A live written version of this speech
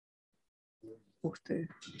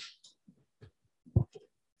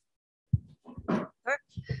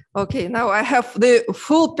Okay, now I have the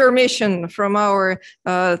full permission from our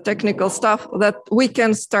technical staff that we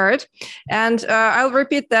can start. And I'll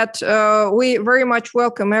repeat that we very much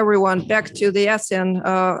welcome everyone back to the ASEAN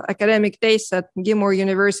Academic Days at MGIMO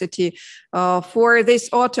University for this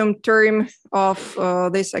autumn term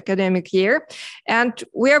of this academic year. And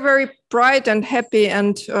we are very proud and happy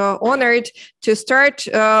and honored to start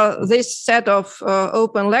this set of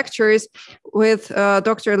open lectures with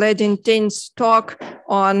Dr. Dinh Tinh talk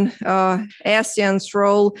on ASEAN's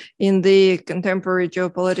role in the contemporary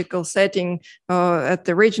geopolitical setting at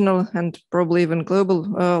the regional and probably even global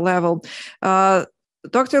level.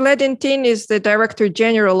 Dr. Dinh Tinh is the Director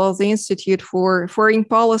General of the Institute for Foreign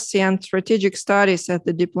Policy and Strategic Studies at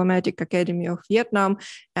the Diplomatic Academy of Viet Nam,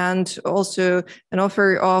 and also an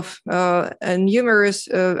author of a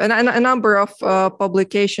number of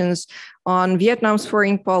publications on Vietnam's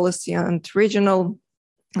foreign policy and regional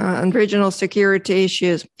security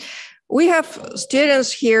issues. We have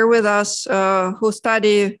students here with us who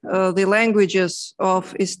study the languages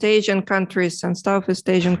of East Asian countries and Southeast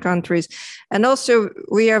Asian countries. And also,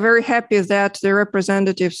 we are very happy that the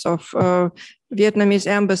representatives of Vietnamese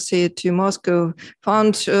embassy to Moscow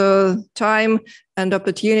found time and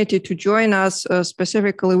opportunity to join us.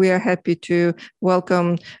 Specifically, we are happy to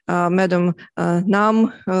welcome Madam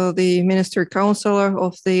Nam, the Minister Counselor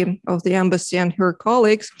of the embassy, and her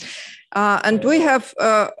colleagues. And we have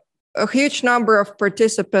a huge number of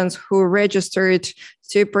participants who registered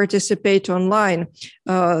to participate online.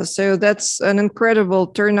 So that's an incredible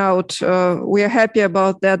turnout. We are happy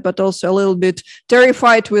about that, but also a little bit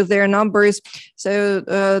terrified with their numbers. So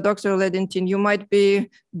Dr. Dinh Tinh, you might be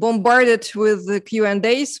bombarded with the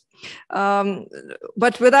Q&As.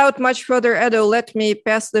 But without much further ado, let me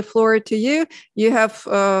pass the floor to you. You have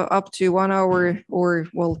up to 1 hour, or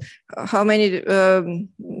well, how many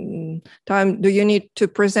time do you need to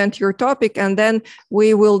present your topic? And then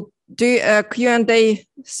we will do a Q&A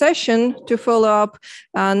session to follow up.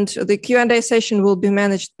 And the Q&A session will be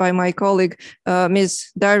managed by my colleague,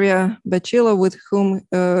 Ms. Daria Bachilo, with whom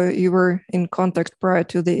you were in contact prior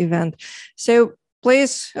to the event. So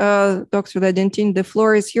please, Dr. Dinh Tinh, the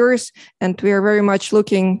floor is yours, and we are very much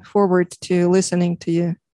looking forward to listening to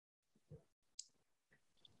you.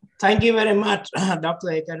 Thank you very much, Dr.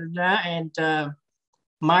 Ekaterina, and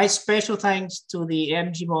my special thanks to the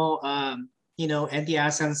MGIMO, and the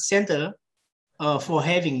ASEAN Centre for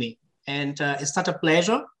having me. And it's such a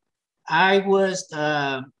pleasure. I was,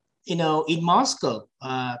 in Moscow,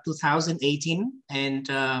 2018, and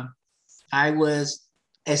I was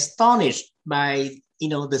astonished by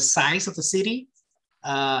the size of the city,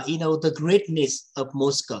 the greatness of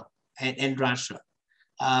Moscow and Russia.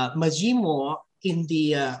 MGIMO, in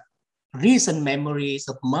the recent memories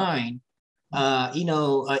of mine,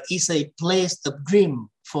 is a place of dream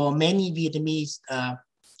for many Vietnamese,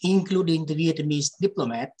 including the Vietnamese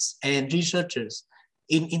diplomats and researchers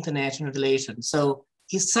in international relations. So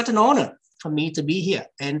it's such an honor for me to be here,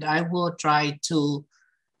 and I will try to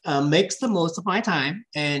make the most of my time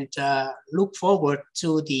and look forward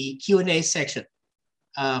to the Q&A section.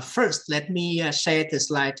 First, let me share the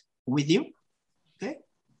slide with you. Okay.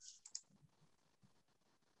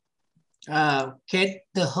 Can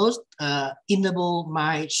the host enable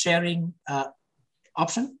my sharing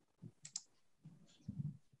option?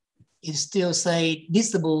 It still say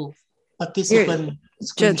disable participant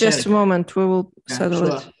screen just sharing. a moment, we will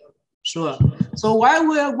settle it. Sure. So while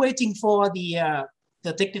we are waiting for the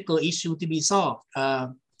technical issue to be solved, I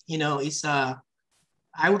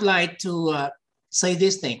would like to say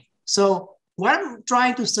this thing. So what I'm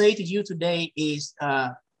trying to say to you today is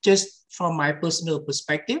just from my personal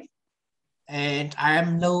perspective, and I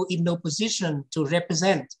am in no position to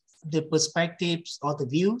represent the perspectives or the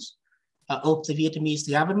views of the Vietnamese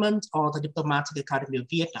government or the Diplomatic Academy of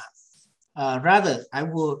Vietnam. Rather, I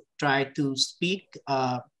will try to speak,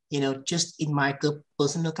 just in my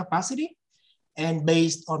personal capacity and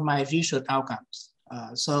based on my research outcomes.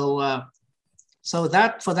 So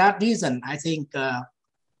that for that reason, I think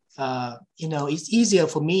it's easier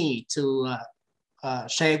for me to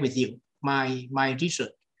share with you my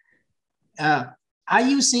research. Are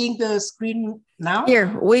you seeing the screen now? Here,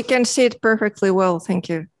 we can see it perfectly well. Thank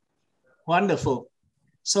you. Wonderful.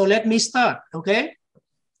 So let me start. Okay.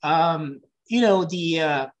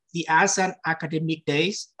 The ASEAN Academic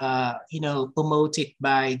Days, promoted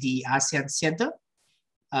by the ASEAN Centre,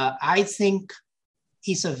 I think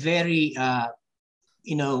is a very, a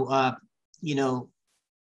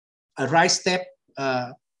right step,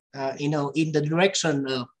 in the direction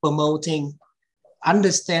of promoting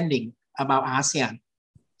understanding about ASEAN.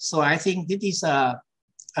 So I think this is a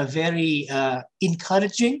very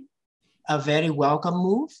encouraging, a very welcome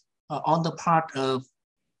move on the part of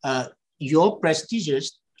your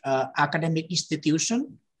prestigious academic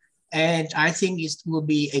institution. And I think it will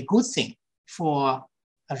be a good thing for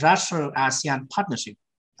a Russia-ASEAN partnership,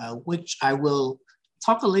 which I will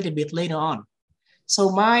talk a little bit later on. So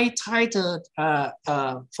my title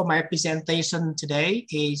for my presentation today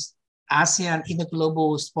is ASEAN in the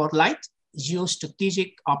Global Spotlight,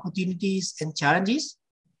 Geostrategic Opportunities and Challenges.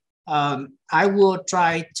 I will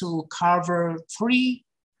try to cover three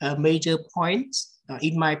major points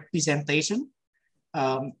in my presentation.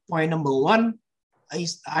 Point number one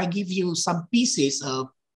is I give you some pieces of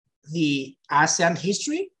the ASEAN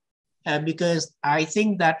history because I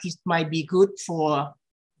think that it might be good for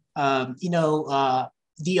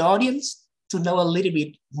the audience to know a little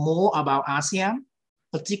bit more about ASEAN,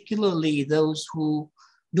 particularly those who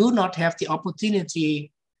do not have the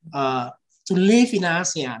opportunity to live in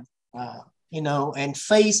ASEAN, and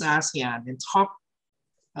face ASEAN and talk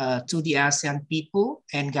to the ASEAN people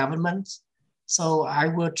and governments. So I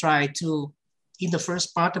will try to, in the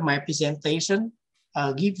first part of my presentation,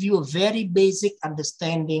 give you a very basic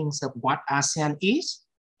understandings of what ASEAN is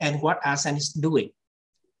and what ASEAN is doing.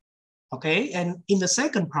 Okay, and in the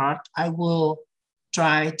second part, I will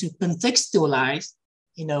try to contextualize,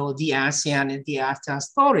 the ASEAN and the ASEAN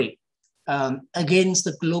story against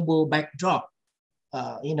the global backdrop,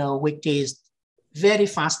 which is very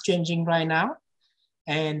fast changing right now.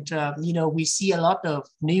 And, we see a lot of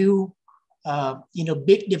new,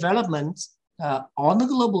 big developments on the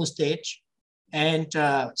global stage. And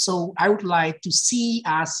so I would like to see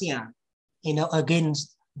ASEAN,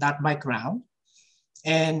 against that background.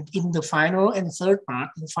 And in the final and third part,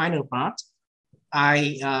 the final part,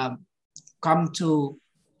 I come to,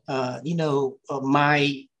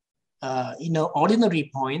 my, ordinary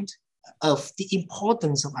point of the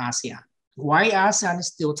importance of ASEAN, why ASEAN is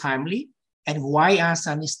still timely and why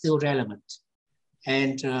ASEAN is still relevant.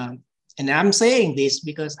 And I'm saying this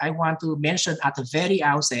because I want to mention at the very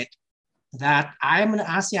outset that I'm an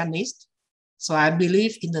ASEANist. So I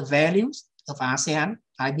believe in the values of ASEAN.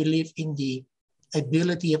 I believe in the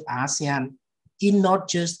ability of ASEAN in not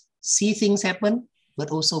just see things happen,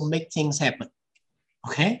 but also make things happen.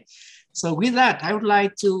 Okay. So with that, I would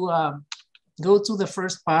like to go to the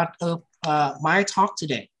first part of my talk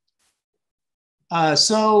today.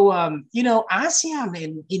 ASEAN,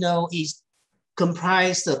 is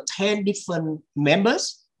comprised of 10 different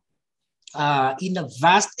members in a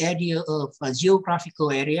vast area of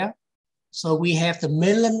geographical area. So we have the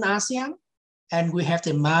mainland ASEAN and we have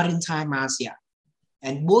the maritime ASEAN.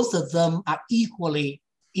 And both of them are equally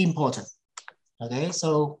important. Okay,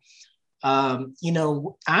 so,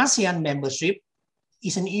 ASEAN membership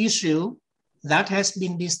is an issue that has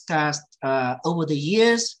been discussed over the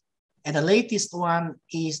years. And the latest one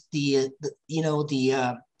is the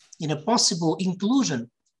possible inclusion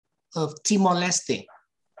of Timor-Leste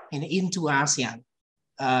into ASEAN.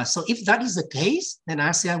 So if that is the case, then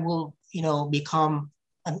ASEAN will, become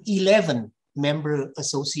an 11-member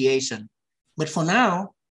association. But for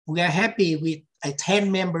now, we are happy with a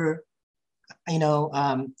 10-member,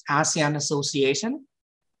 ASEAN association.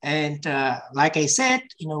 And like I said,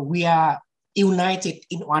 we are united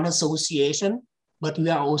in one association, but we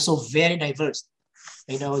are also very diverse,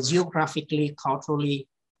 geographically, culturally,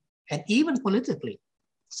 and even politically.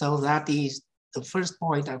 So that is the first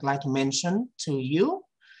point I'd like to mention to you.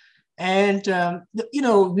 And,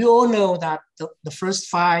 we all know that the first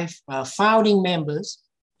 5 founding members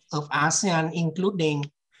of ASEAN,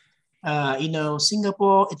 including,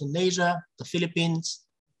 Singapore, Indonesia, the Philippines,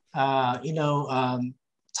 Thailand,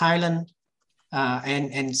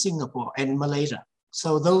 and Singapore and Malaysia.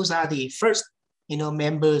 So those are the first,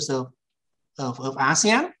 members of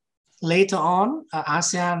ASEAN. Later on,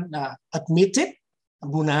 ASEAN admitted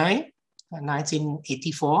Brunei in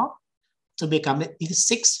 1984 to become the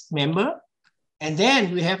 6th member. And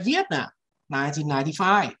then we have Vietnam,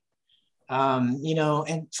 1995.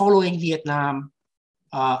 And following Vietnam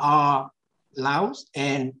are Laos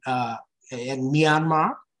and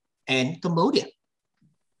Myanmar and Cambodia.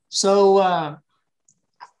 So I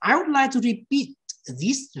would like to repeat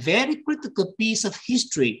this very critical piece of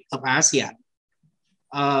history of ASEAN.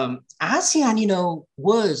 ASEAN,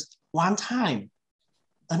 was one time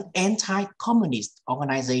an anti-communist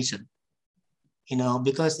organization,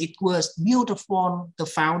 because it was built upon the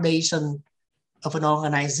foundation of an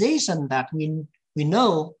organization that we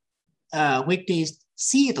know, which is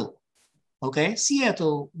Seattle. Okay,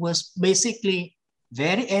 Seattle was basically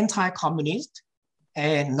very anti-communist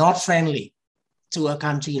and not friendly to a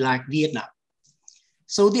country like Vietnam.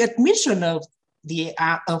 So the admission of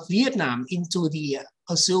Vietnam into the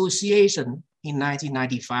association in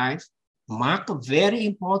 1995 marked a very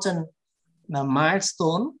important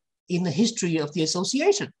milestone in the history of the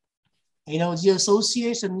association. You know, the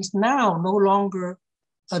association is now no longer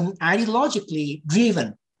an ideologically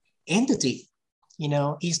driven entity. You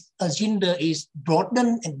know, its agenda is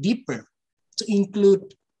broadened and deepened to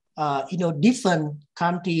include, you know, different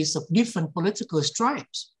countries of different political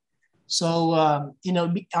stripes. So, you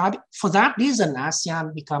know, for that reason,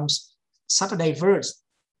 ASEAN becomes such a diverse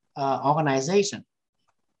organization.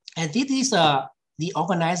 And this is the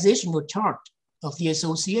organizational chart of the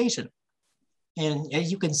association. And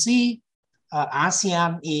as you can see,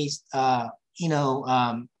 ASEAN is, you know,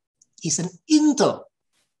 is an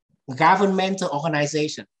intergovernmental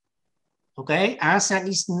organization. Okay, ASEAN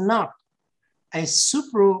is not a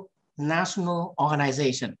supranational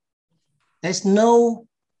organization. There's no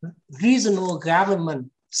regional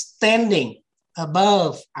government standing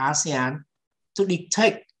above ASEAN to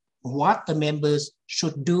dictate what the members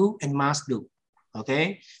should do and must do.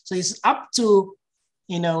 Okay, so it's up to,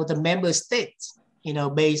 you know, the member states, you know,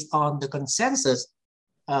 based on the consensus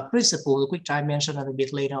principle, which I mentioned a little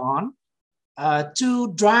bit later on,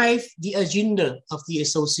 to drive the agenda of the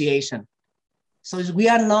association. So we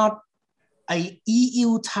are not a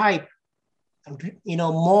EU type, you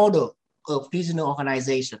know, model of regional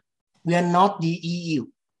organization. We are not the EU,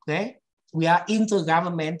 okay? We are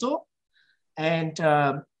intergovernmental. And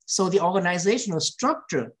so the organizational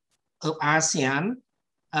structure of ASEAN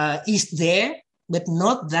is there, but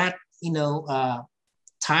not that, you know,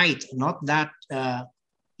 tight, not that,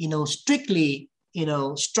 you know, strictly, you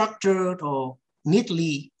know, structured or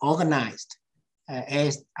neatly organized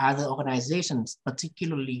as other organizations,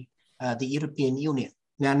 particularly the European Union.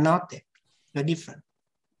 We are not there, we're different.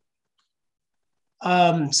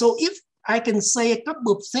 So if I can say a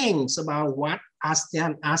couple of things about what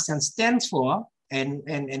ASEAN stands for and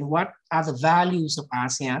what are the values of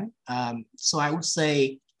ASEAN. So I would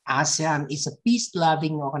say ASEAN is a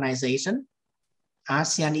peace-loving organization.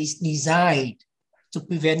 ASEAN is designed to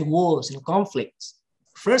prevent wars and conflicts,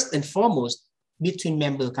 first and foremost, between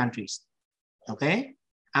member countries, okay?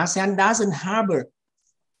 ASEAN doesn't harbor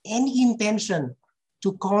any intention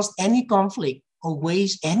to cause any conflict or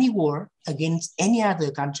wage any war against any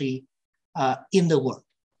other country in the world.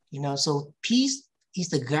 You know, so peace is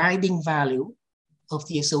the guiding value of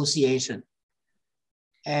the association.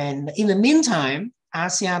 And in the meantime,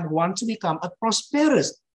 ASEAN wants to become a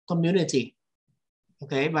prosperous community,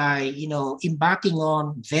 okay, by, you know, embarking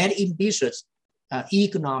on very ambitious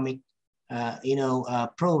economic, you know,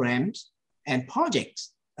 programs and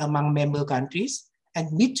projects among member countries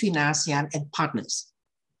and between ASEAN and partners.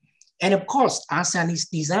 And of course, ASEAN is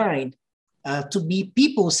designed to be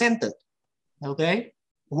people-centered, okay?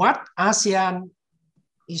 What ASEAN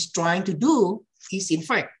is trying to do is, in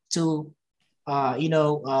fact, to, you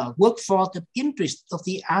know, work for the interest of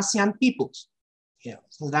the ASEAN peoples. Yeah,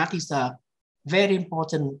 so that is a very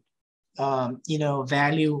important, you know,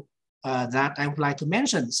 value that I would like to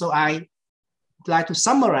mention. So I would like to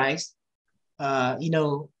summarize, you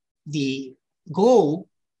know, the goal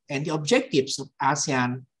and the objectives of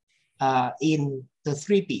ASEAN in the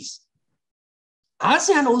 3 Ps.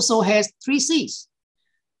 ASEAN also has 3 Cs.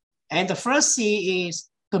 And the first C is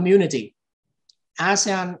community.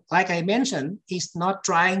 ASEAN, like I mentioned, is not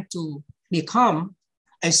trying to become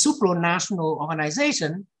a supranational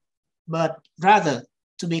organization, but rather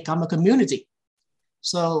to become a community.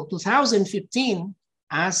 So 2015,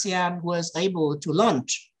 ASEAN was able to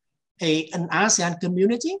launch an ASEAN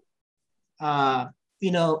community,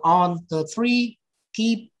 you know, on the 3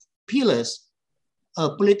 key pillars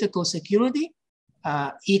of political security,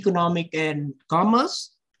 economic and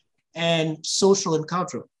commerce, and social and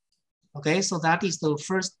cultural. Okay, so that is the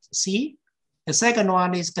first C. The second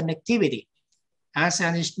one is connectivity.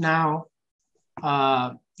 ASEAN is now,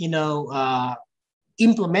 you know,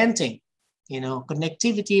 implementing, you know,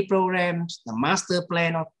 connectivity programs, the master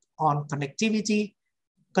plan on connectivity.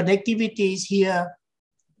 Connectivity is here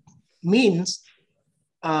means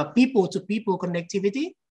people-to-people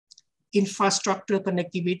connectivity, infrastructure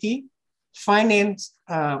connectivity, finance,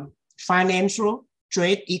 financial,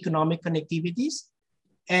 trade, economic connectivities,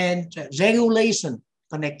 and regulation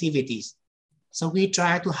connectivities. So we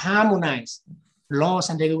try to harmonize laws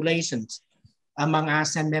and regulations among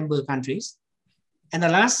ASEAN member countries. And the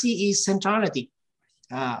last C is centrality.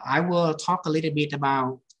 I will talk a little bit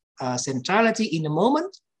about centrality in a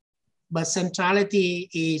moment, but centrality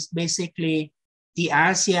is basically the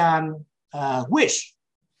ASEAN wish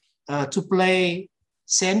to play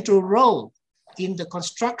central role in the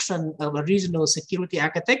construction of a regional security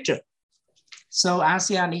architecture. So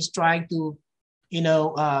ASEAN is trying to,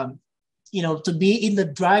 to be in the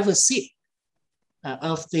driver's seat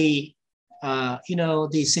of the,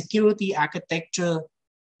 the security architecture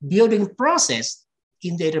building process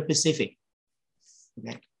in the Indo-Pacific.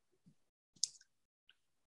 Okay.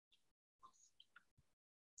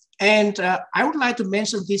 And I would like to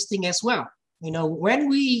mention this thing as well. When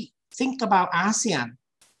we think about ASEAN,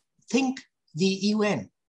 think the UN,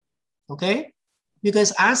 okay?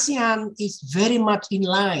 Because ASEAN is very much in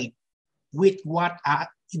line with what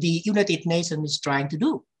the United Nations is trying to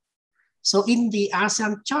do. So in the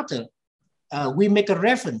ASEAN Charter, we make a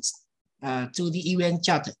reference to the UN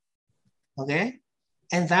Charter, okay?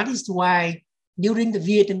 And that is why during the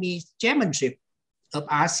Vietnamese chairmanship of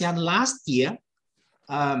ASEAN last year,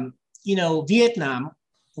 Vietnam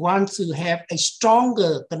wants to have a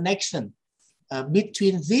stronger connection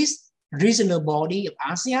between this regional body of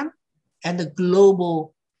ASEAN and the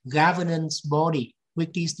global governance body,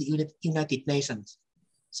 which is the United Nations.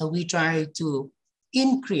 So we try to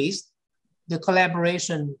increase the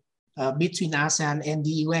collaboration between ASEAN and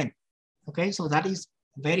the UN. Okay, so that is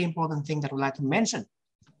a very important thing that I would like to mention.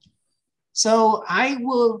 So I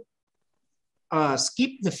will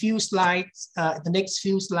skip the few slides, the next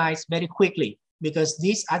few slides very quickly, because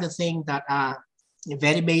these are the things that are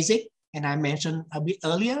very basic. And I mentioned a bit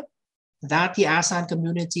earlier that the ASEAN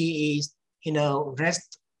community is,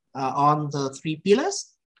 rest on the 3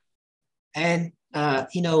 pillars. And,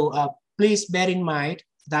 please bear in mind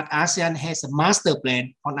that ASEAN has a master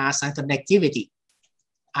plan on ASEAN connectivity.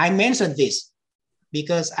 I mentioned this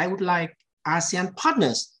because I would like ASEAN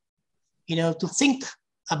partners, to think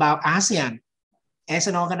about ASEAN as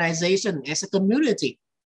an organization, as a community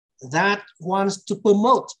that wants to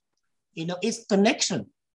promote, its connection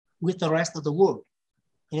with the rest of the world,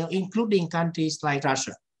 including countries like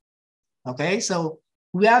Russia. Okay, so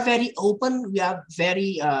we are very open, we are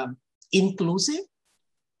very inclusive,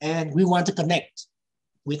 and we want to connect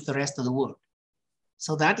with the rest of the world.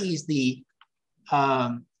 So that is the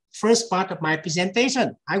first part of my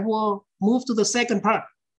presentation. I will move to the second part,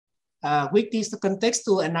 which is the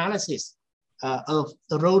contextual analysis of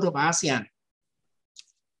the role of ASEAN.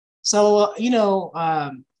 So,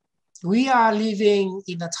 we are living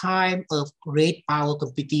in a time of great power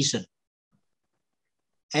competition.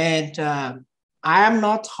 And I am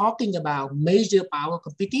not talking about major power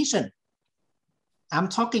competition. I'm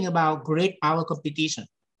talking about great power competition,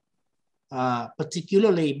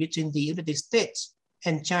 particularly between the United States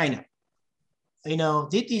and China.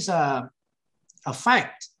 This is a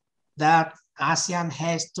fact that ASEAN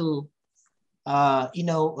has to,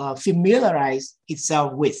 familiarize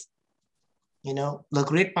itself with. The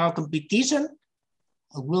great power competition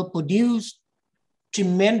will produce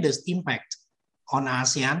tremendous impact on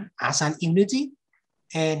ASEAN unity,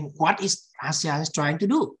 and what is ASEAN is trying to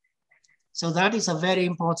do. So that is a very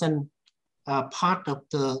important part of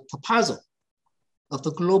the puzzle, of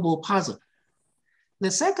the global puzzle.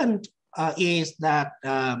 The second is that,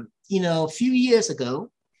 a few years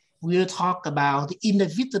ago, we talked about the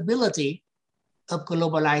inevitability of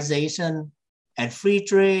globalization and free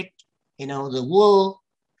trade. The world,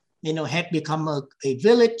 had become a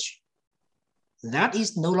village. That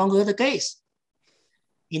is no longer the case.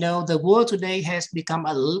 The world today has become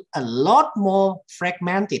a lot more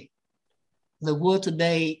fragmented. The world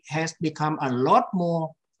today has become a lot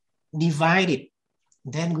more divided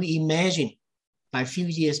than we imagined a few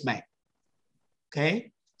years back.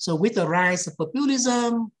 Okay, so with the rise of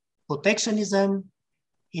populism, protectionism,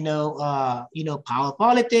 power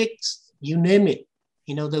politics, you name it,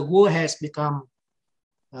 the world has become,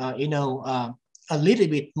 a little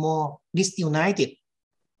bit more disunited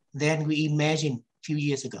than we imagined a few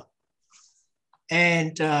years ago.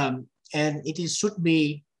 And it should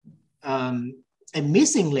be a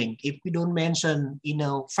missing link if we don't mention,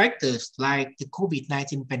 factors like the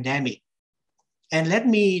COVID-19 pandemic. And let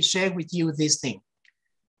me share with you this thing.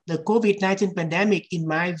 The COVID-19 pandemic, in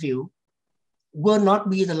my view, will not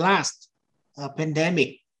be the last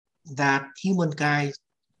pandemic that humankind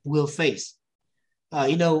will face.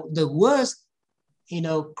 The worst,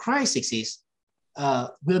 crises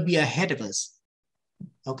will be ahead of us.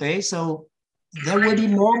 Okay, so there will be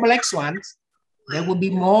more black swans, there will be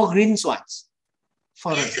more green swans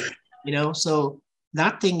for us, so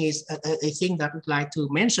that thing is a thing that I'd like to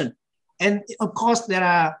mention. And of course, there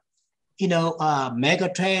are, mega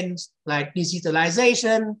trends like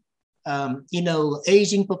digitalization,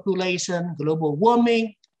 aging population, global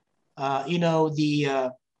warming,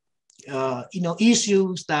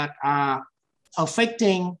 issues that are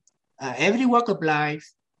affecting every walk of life,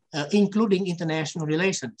 including international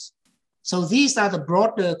relations. So these are the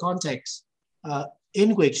broader contexts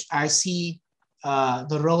in which I see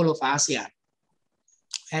the role of ASEAN.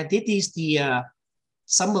 And this is the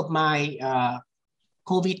some of my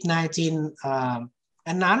COVID-19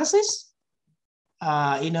 analysis.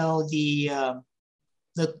 The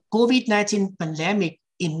COVID-19 pandemic,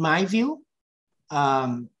 in my view,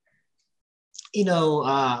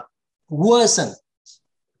 worsened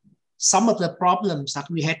some of the problems that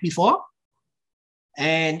we had before,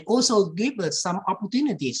 and also give us some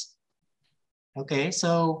opportunities. Okay,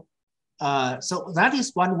 so that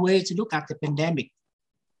is one way to look at the pandemic.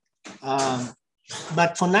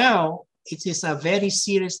 But for now, it is a very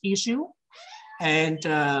serious issue, and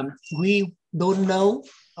we don't know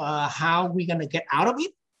how we're going to get out of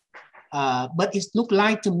it. But it looked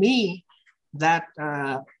like to me that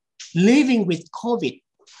living with COVID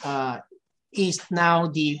is now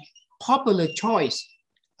the popular choice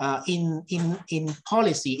in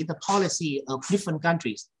policy, in the policy of different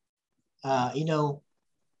countries.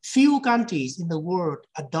 Few countries in the world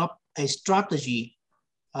adopt a strategy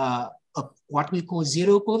of what we call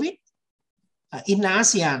zero COVID. In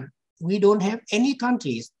ASEAN, we don't have any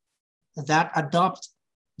countries that adopt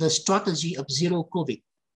the strategy of zero COVID,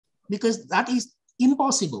 because that is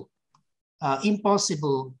impossible.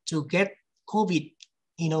 Impossible to get COVID,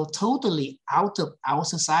 totally out of our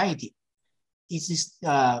society. It is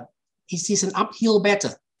an uphill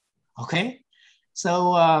battle. Okay,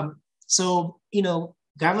 so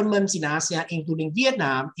governments in ASEAN, including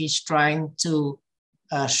Vietnam, is trying to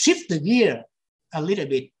shift the gear a little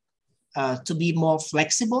bit to be more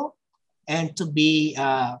flexible and to be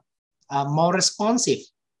more responsive,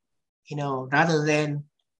 rather than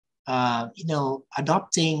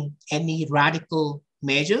adopting any radical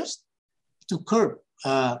measures to curb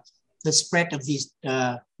the spread of this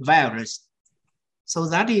virus. So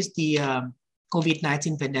that is the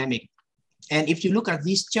COVID-19 pandemic. And if you look at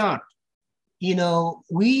this chart, we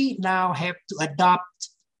now have to adopt,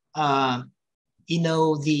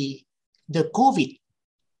 the COVID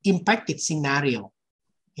impacted scenario.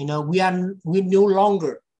 We no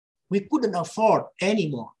longer, we couldn't afford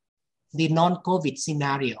anymore the non-COVID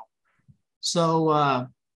scenario. So,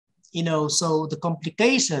 so the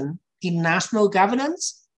complication in national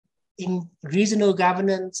governance, in regional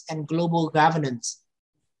governance and global governance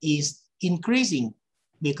is increasing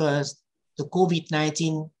because the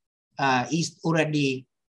COVID-19 is already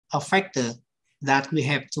a factor that we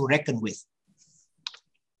have to reckon with.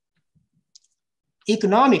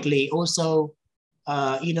 Economically, also,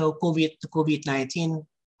 COVID-19,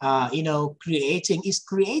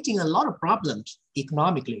 creating a lot of problems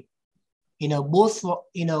economically. Both for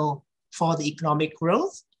the economic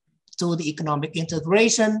growth, to the economic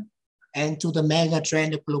integration, and to the mega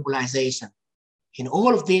trend of globalization.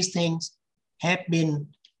 All of these things have been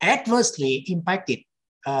adversely impacted,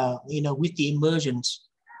 with the emergence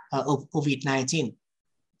of COVID-19.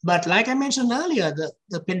 But like I mentioned earlier,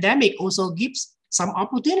 the pandemic also gives some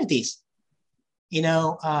opportunities.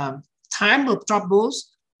 Time of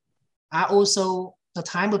troubles are also the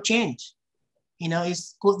time of change.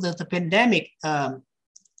 It's good that the pandemic,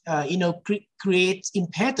 creates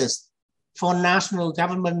impetus for national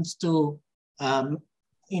governments to,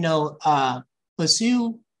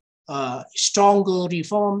 pursue stronger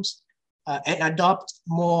reforms and adopt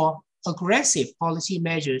more aggressive policy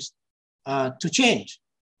measures to change.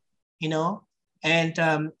 And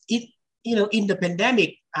in the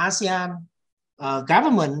pandemic, ASEAN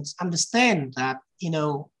governments understand that,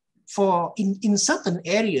 in certain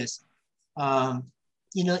areas,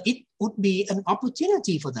 it would be an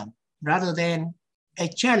opportunity for them rather than a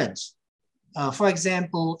challenge. For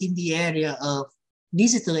example, in the area of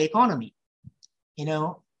digital economy,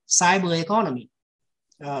 cyber economy,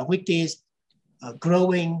 which is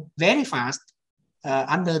growing very fast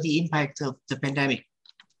under the impact of the pandemic.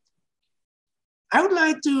 I would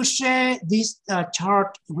like to share this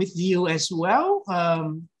chart with you as well.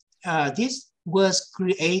 This was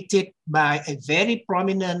created by a very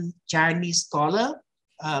prominent Chinese scholar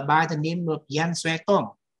by the name of Yan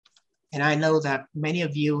Sui-tong. And I know that many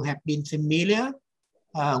of you have been familiar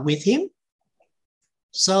with him.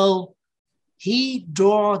 So he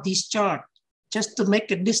drew this chart just to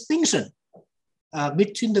make a distinction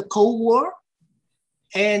between the Cold War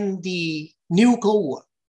and the new Cold War,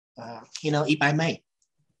 if I may.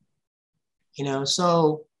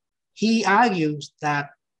 So he argues that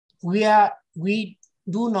we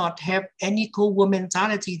do not have any Cold War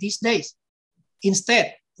mentality these days.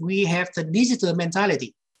 Instead, we have the digital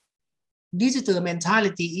mentality. Digital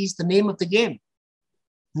mentality is the name of the game,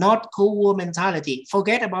 not Cold War mentality.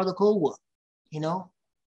 Forget about the Cold War,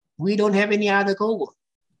 we don't have any other Cold War.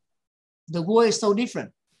 The world is so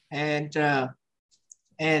different. And the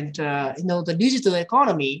digital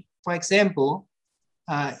economy, for example,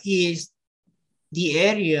 is the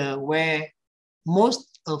area where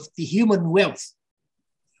most of the human wealth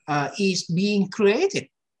is being created.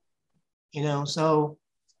 So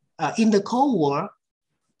in the Cold War,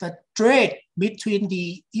 the trade between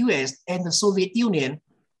the US and the Soviet Union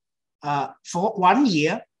for 1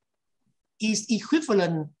 year is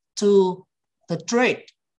equivalent to the trade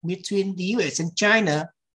between the US and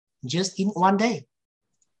China just in 1 day.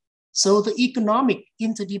 So the economic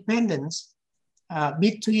interdependence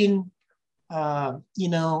between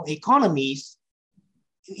economies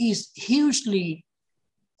is hugely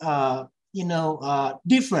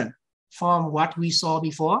different from what we saw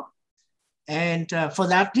before. And for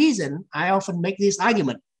that reason, I often make this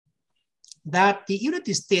argument that the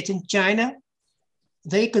United States and China,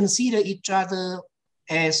 they consider each other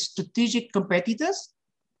as strategic competitors,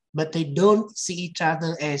 but they don't see each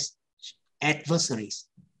other as adversaries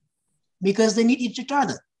because they need each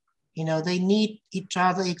other. They need each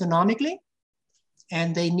other economically,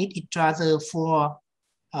 and they need each other for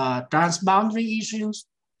transboundary issues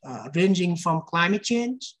ranging from climate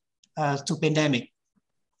change to pandemic.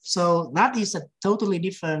 So that is a totally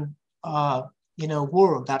different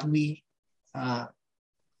world that we are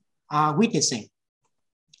witnessing.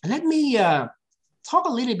 Let me talk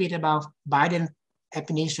a little bit about Biden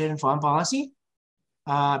administration foreign policy,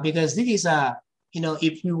 because this is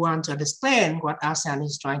if we want to understand what ASEAN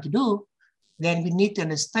is trying to do, then we need to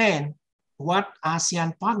understand what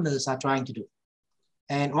ASEAN partners are trying to do.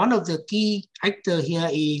 And one of the key actors here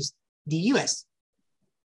is the US.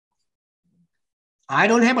 I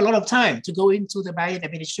don't have a lot of time to go into the Biden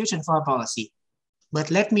administration foreign policy, but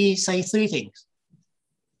let me say 3 things.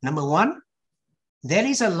 Number one, there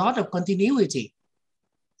is a lot of continuity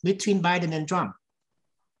between Biden and Trump.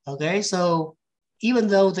 Okay, so even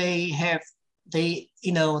though they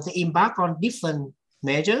embark on different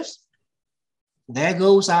measures, their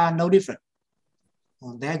goals are no different.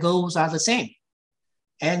 Their goals are the same.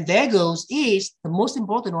 And their goals is, the most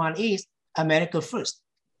important one is America first.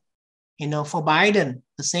 For Biden,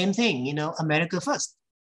 the same thing, America first.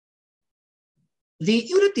 The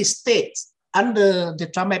United States under the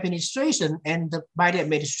Trump administration and the Biden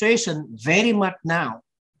administration very much now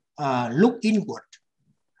look inward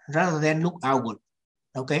rather than look outward.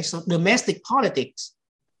 Okay, so domestic politics,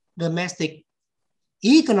 domestic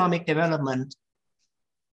economic development,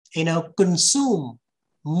 consume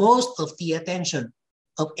most of the attention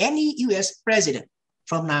of any US president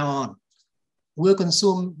from now on. Will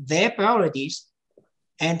consume their priorities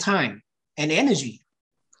and time and energy.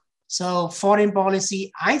 So foreign policy,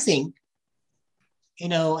 I think,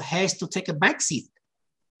 has to take a backseat,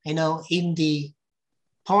 in the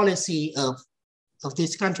policy of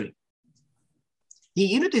this country. The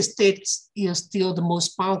United States is still the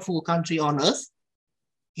most powerful country on earth,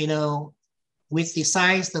 with the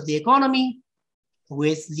size of the economy,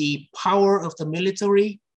 with the power of the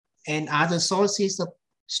military and other sources of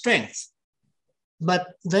strength.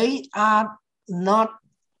 But they are not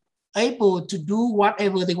able to do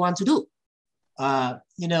whatever they want to do.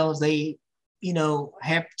 They,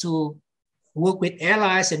 have to work with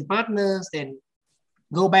allies and partners and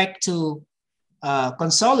go back to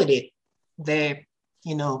consolidate their,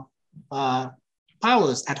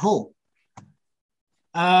 powers at home.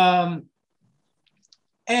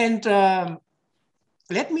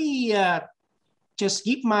 Let me just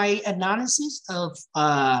give my analysis of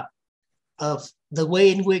the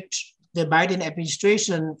way in which the Biden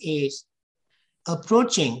administration is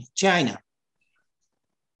approaching China.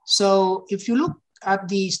 So if you look at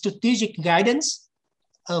the strategic guidance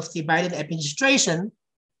of the Biden administration,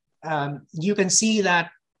 you can see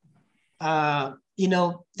that,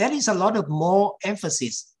 there is a lot of more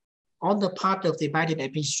emphasis on the part of the Biden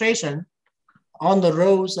administration on the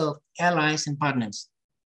roles of allies and partners.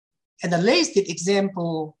 And the latest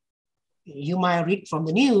example you might read from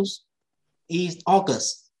the news is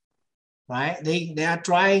AUKUS, right? They are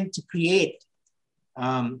trying to create,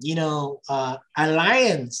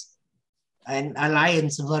 alliance and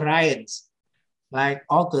alliance variants like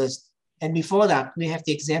AUKUS. And before that, we have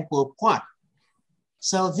the example of Quad.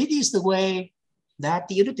 So this is the way that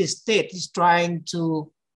the United States is trying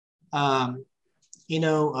to,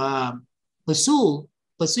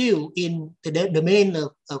 pursue in the domain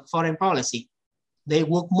of foreign policy. They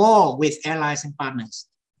work more with allies and partners.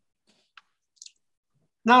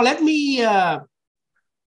 Now, let me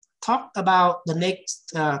talk about the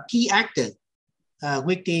next key actor,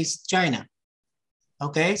 which is China.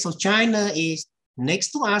 Okay, so China is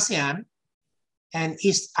next to ASEAN, and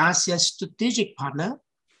is ASEAN's strategic partner.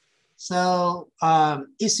 So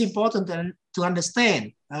it's important to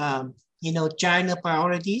understand, China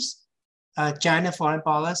priorities, China foreign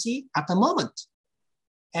policy at the moment.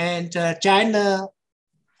 And China,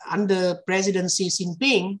 under President Xi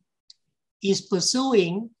Jinping, is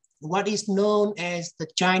pursuing what is known as the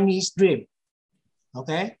Chinese dream,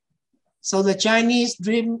 okay? So the Chinese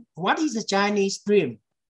dream, what is the Chinese dream?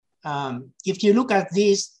 If you look at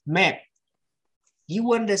this map,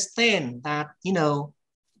 you understand that,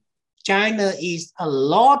 China is a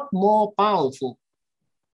lot more powerful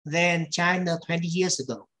than China 20 years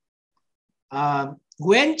ago.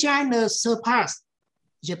 When China surpassed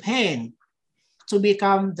Japan to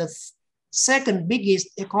become the second biggest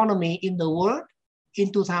economy in the world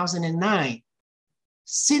in 2009,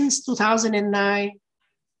 since 2009,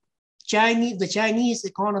 the Chinese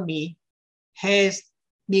economy has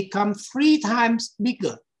become 3 times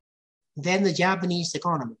bigger than the Japanese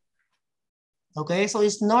economy. Okay, so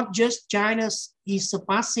it's not just China is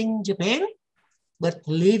surpassing Japan, but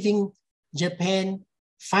leaving Japan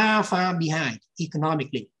far, far behind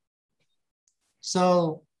economically.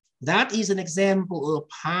 So that is an example of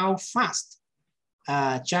how fast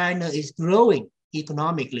China is growing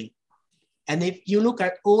economically. And if you look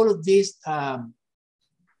at all of this, Belt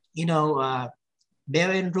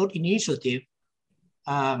and Road Initiative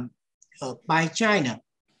by China,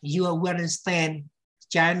 you will understand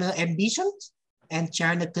China ambitions and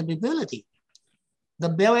China capability. The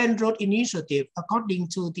Belt and Road Initiative, according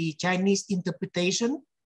to the Chinese interpretation,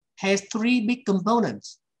 has 3 big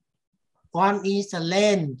components. One is the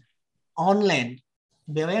land, on land,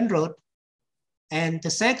 Belt and Road, and the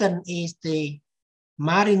second is the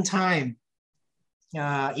maritime,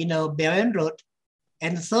 Belt and Road,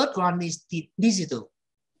 and the third one is the digital.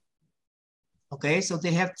 Okay, so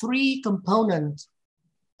they have 3 components: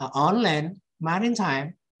 on land,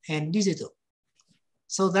 maritime, and digital.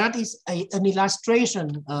 So that is an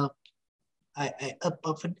illustration of a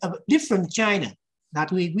different China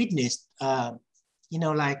that we witnessed,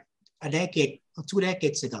 like a decade or 2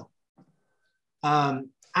 decades ago.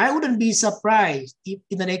 I wouldn't be surprised if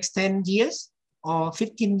in the next 10 years or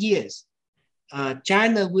 15 years,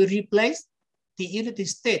 China will replace the United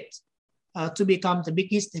States to become the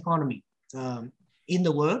biggest economy in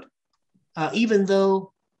the world, even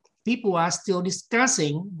though people are still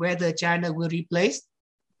discussing whether China will replace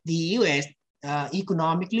the US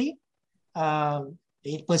economically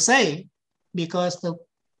per se, because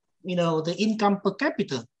the income per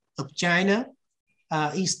capita of China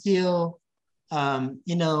is still a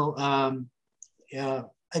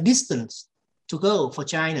distance to go for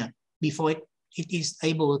China before it is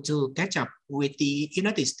able to catch up with the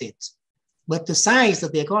United States. But the size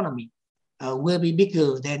of the economy will be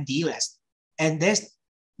bigger than the US, and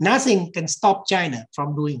nothing can stop China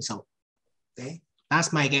from doing so. Okay,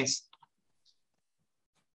 that's my guess.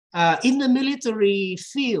 In the military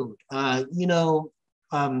field,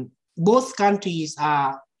 both countries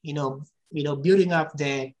are, building up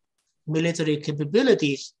their military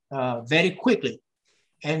capabilities very quickly,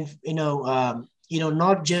 and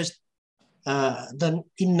not just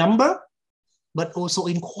in number, but also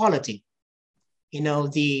in quality.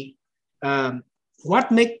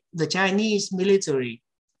 What makes the Chinese military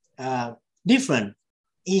different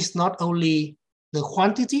is not only the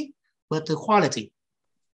quantity, but the quality.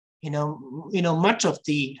 Much of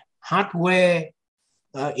the hardware,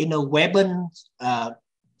 weapons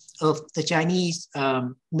of the Chinese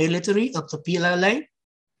military, of the PLA,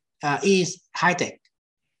 is high tech.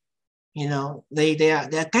 They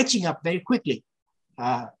are catching up very quickly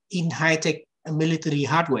in high tech military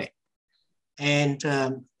hardware, and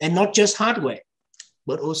not just hardware,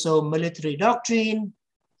 but also military doctrine.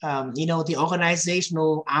 The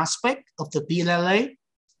organizational aspect of the PLA,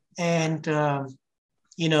 and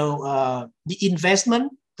the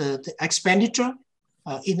investment, the expenditure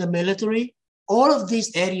in the military. All of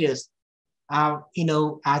these areas are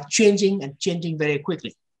changing and changing very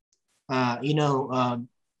quickly,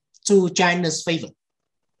 to China's favor.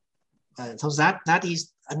 So that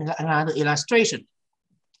is another illustration.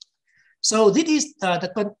 So this is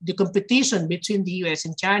the competition between the US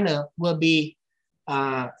and China will be,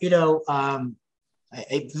 a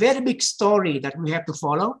very big story that we have to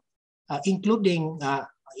follow, including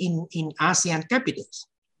in ASEAN capitals.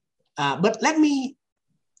 But let me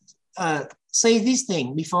say this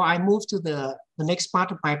thing before I move to the next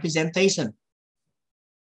part of my presentation.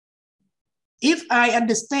 If I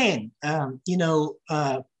understand,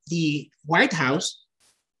 the White House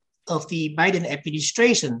of the Biden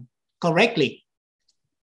administration correctly,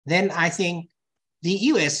 then I think the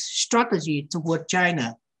US strategy toward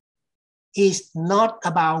China is not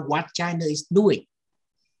about what China is doing.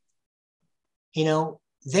 You know,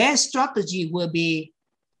 their strategy will be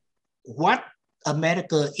what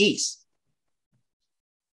America is.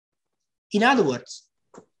 In other words,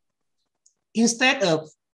 instead of,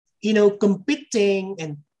 you know, competing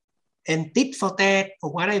and tit for tat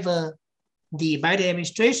or whatever the Biden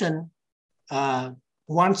administration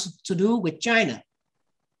wants to do with China,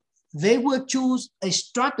 they will choose a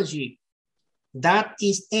strategy that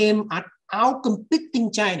is aimed at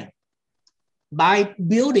outcompeting China by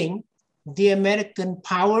building the American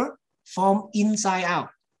power from inside out.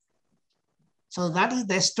 So that is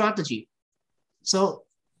their strategy. So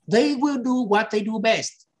they will do what they do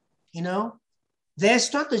best. You know, their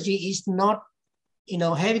strategy is not, you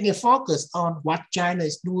know, having a focus on what China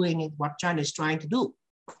is doing and what China is trying to do.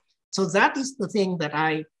 So that is the thing that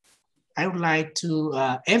I would like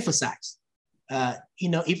to emphasize. You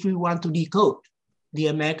know, if we want to decode the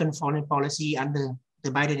American foreign policy under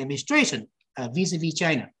the Biden administration vis-a-vis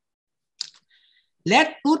China,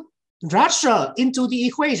 let's put Russia into the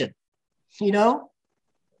equation. You know,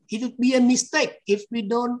 it would be a mistake if we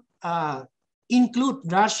don't include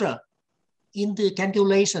Russia in the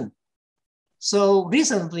calculation. So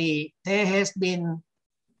recently, there has been,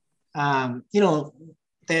 you know,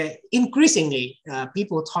 increasingly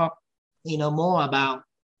people talk, you know, more about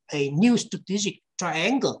a new strategic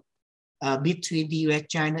triangle between the US,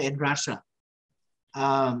 China, and Russia.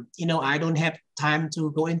 You know, I don't have time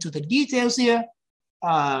to go into the details here,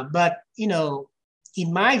 but, you know,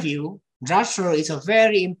 in my view, Russia is a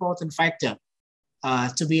very important factor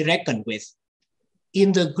to be reckoned with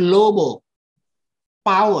in the global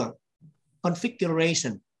power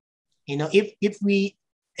configuration. You know, if we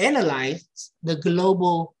analyze the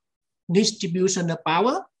global distribution of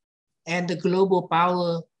power and the global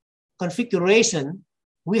power configuration,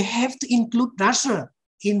 we have to include Russia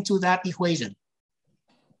into that equation.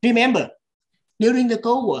 Remember, during the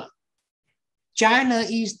Cold War, China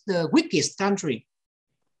is the weakest country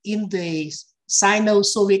in the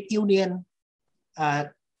Sino-Soviet Union,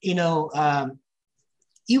 you know,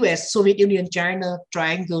 US, Soviet Union, China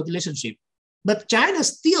triangle relationship. But China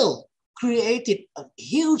still created a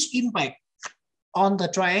huge impact on the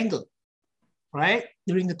triangle, right,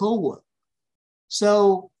 during the Cold War.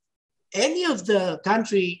 So any of the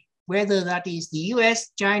country, whether that is the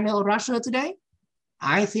US, China, or Russia today,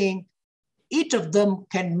 I think each of them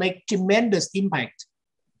can make tremendous impact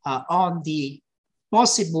on the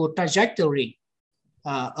possible trajectory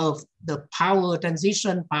of the power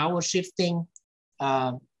transition, power shifting,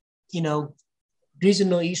 you know,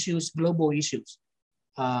 regional issues, global issues.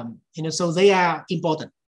 You know, so they are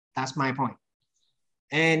important. That's my point.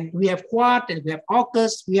 And we have Quad and we have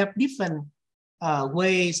AUKUS. We have different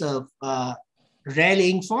ways of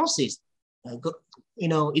rallying forces, you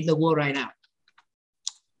know, in the world right now.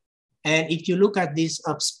 And if you look at this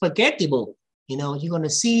spaghetti bowl, you know, you're going to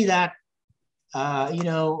see that, you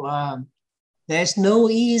know, there's no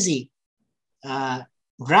easy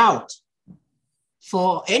route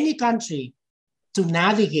for any country to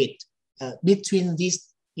navigate between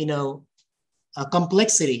these, you know,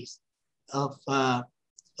 complexities of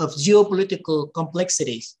geopolitical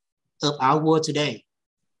complexities of our world today.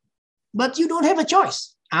 But you don't have a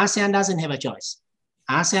choice. ASEAN doesn't have a choice.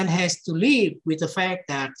 ASEAN has to live with the fact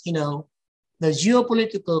that, you know, the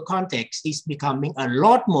geopolitical context is becoming a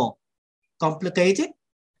lot more complicated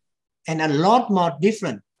and a lot more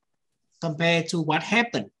different compared to what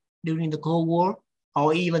happened during the Cold War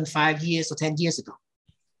or even 5 years or 10 years ago.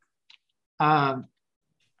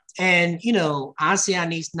 And, you know,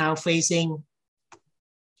 ASEAN is now facing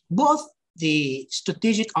both the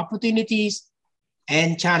strategic opportunities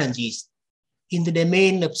and challenges in the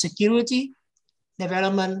domain of security,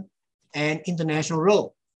 development, and international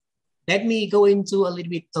role. Let me go into a little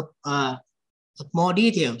bit of more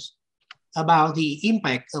details about the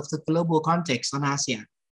impact of the global context on ASEAN.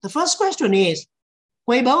 The first question is,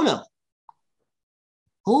 cui bono?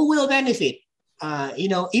 Who will benefit? You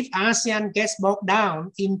know, if ASEAN gets bogged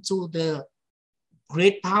down into the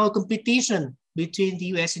great power competition between the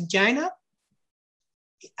US and China,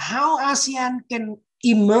 how ASEAN can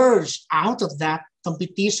emerge out of that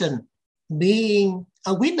competition being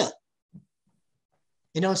a winner?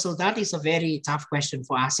 You know, so that is a very tough question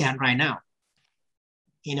for ASEAN right now.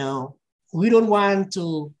 You know, we don't want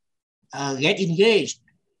to get engaged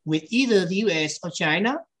with either the US or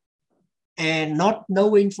China and not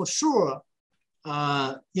knowing for sure,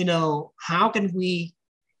 you know, how can we,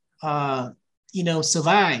 you know,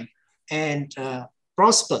 survive and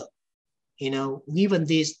prosper, you know, given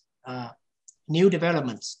these new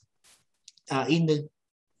developments in the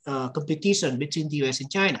competition between the US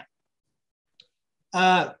and China.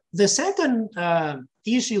 The second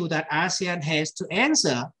issue that ASEAN has to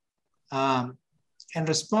answer and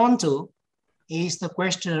respond to is the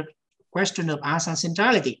question of ASEAN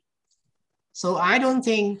centrality. So I don't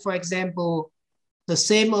think, for example, the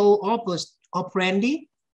same old operandi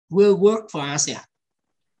will work for ASEAN.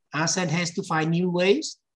 ASEAN has to find new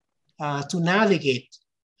ways to navigate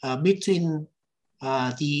between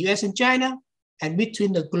the US and China and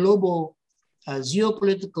between the global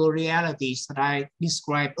geopolitical realities that I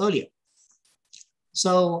described earlier.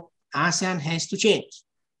 So ASEAN has to change.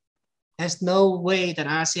 There's no way that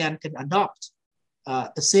ASEAN can adopt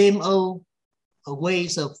the same old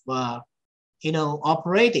ways of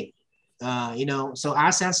operating. So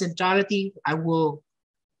ASEAN centrality, I will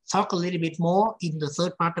talk a little bit more in the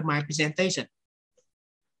third part of my presentation.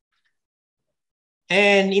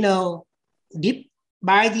 And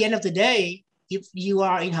by the end of the day, if you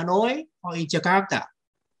are in Hanoi or in Jakarta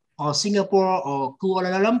or Singapore or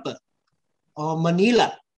Kuala Lumpur or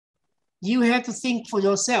Manila, you have to think for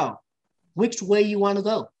yourself which way you want to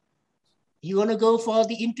go. You want to go for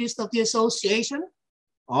the interest of the association,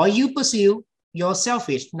 or you pursue your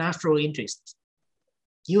selfish natural interests?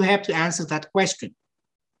 You have to answer that question.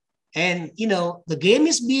 And the game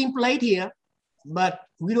is being played here, but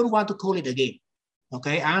we don't want to call it a game.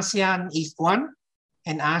 Okay, ASEAN is one,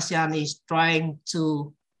 and ASEAN is trying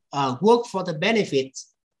to work for the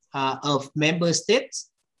benefits of member states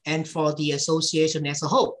and for the association as a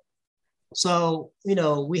whole. So,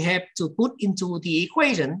 we have to put into the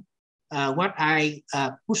equation what I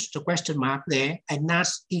pushed the question mark there, and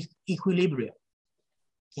that's equilibrium.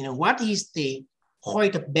 What is the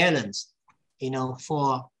point of balance,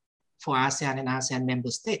 for ASEAN and ASEAN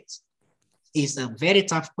member states? Is a very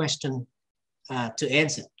tough question to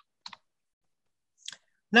answer.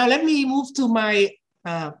 Now, let me move to my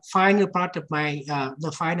final part of my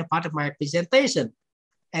presentation.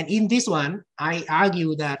 And in this one, I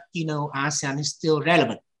argue that ASEAN is still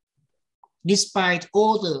relevant, despite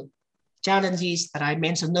all the challenges that I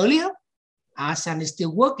mentioned earlier. ASEAN is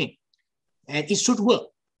still working, and it should work,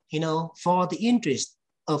 for the interest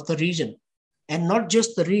of the region, and not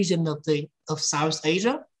just the region of South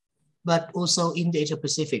Asia, but also in the Asia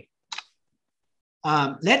Pacific.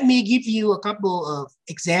 Let me give you a couple of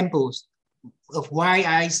examples of why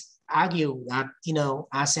I argue that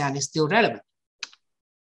ASEAN is still relevant.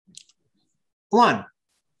 One,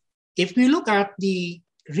 if we look at the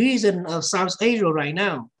region of South Asia right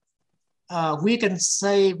now, we can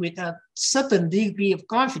say with a certain degree of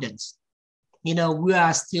confidence, we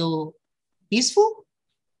are still peaceful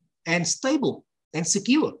and stable and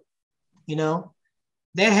secure.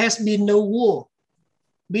 There has been no war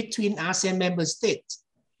between ASEAN member states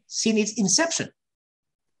since its inception.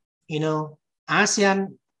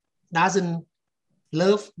 ASEAN doesn't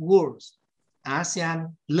love wars.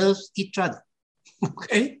 ASEAN loves each other.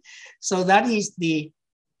 Okay, so that is the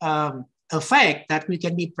a fact that we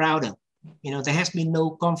can be proud of. There has been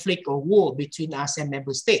no conflict or war between ASEAN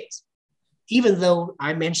member states, even though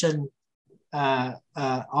I mentioned in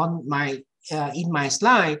my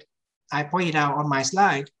slide, I pointed out on my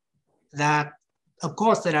slide that, of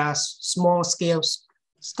course, there are small scale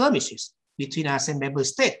skirmishes between ASEAN member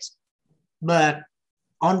states, but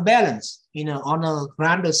on balance, on a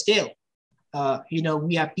grander scale,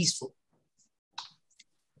 we are peaceful.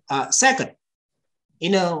 Second,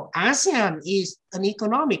 ASEAN is an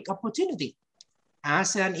economic opportunity.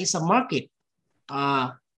 ASEAN is a market,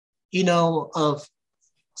 of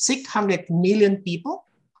 600 million people,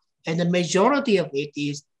 and the majority of it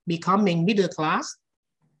is becoming middle class.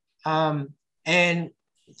 And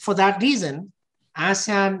for that reason,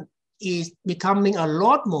 ASEAN is becoming a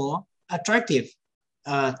lot more attractive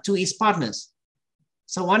to its partners.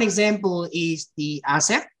 So one example is the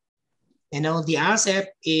ASEP. The ASEP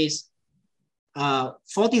is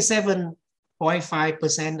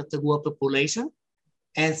 47.5% of the world population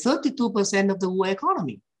and 32% of the world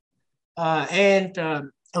economy. And a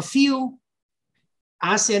few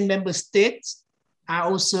ASEAN member states are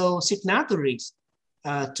also signatories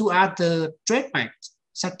to other trade pacts,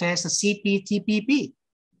 such as the CPTPP.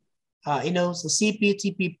 The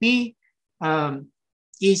CPTPP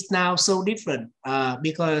is now so different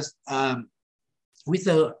because with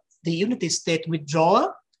the United States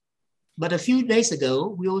withdrawal, but a few days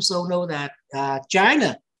ago, we also know that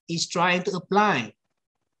China is trying to apply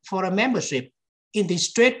for a membership in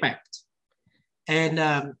this trade pact. And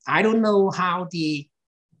I don't know how the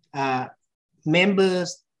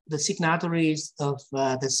members, the signatories of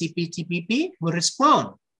the CPTPP will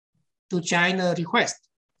respond to China's request.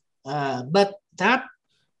 But that,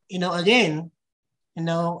 again,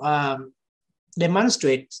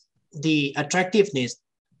 demonstrates the attractiveness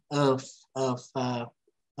of the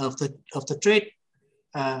trade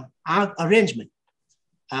arrangement.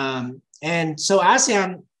 And so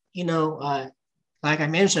ASEAN, like I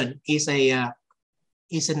mentioned,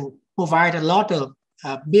 provide a lot of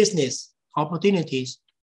business opportunities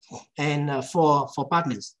and for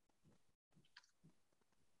partners.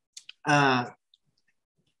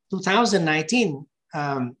 2019,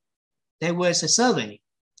 there was a survey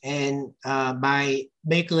and by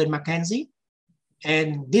Baker and McKenzie,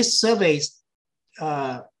 and this survey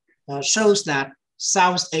shows that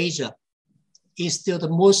South Asia is still the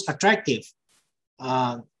most attractive,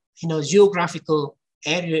 geographical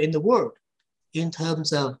area in the world in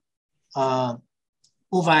terms of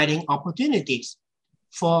providing opportunities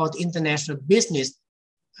for the international business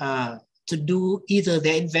to do either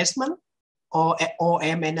their investment or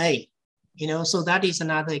M&A. So that is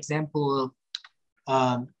another example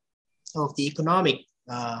of the economic,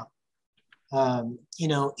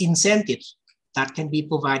 incentives that can be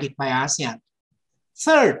provided by ASEAN.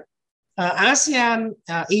 Third, ASEAN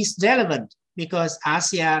is relevant because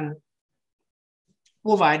ASEAN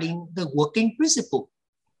providing the working principle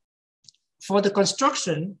for the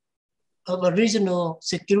construction of a regional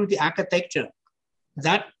security architecture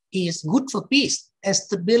that is good for peace and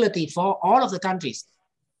stability for all of the countries,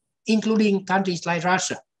 including countries like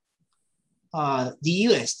Russia, the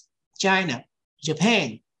US, China,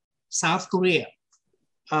 Japan, South Korea.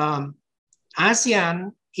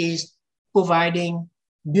 ASEAN is providing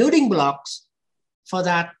building blocks for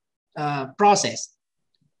that process,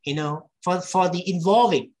 for the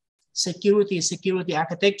evolving security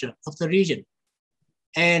architecture of the region.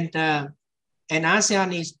 And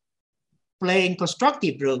ASEAN is playing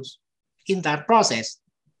constructive roles in that process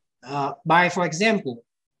by, for example,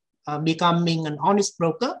 becoming an honest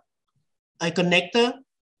broker, a connector,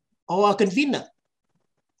 or a convener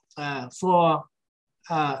for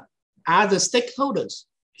other stakeholders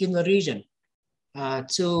in the region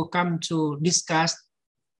to come to discuss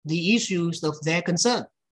the issues of their concern.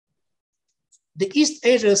 The East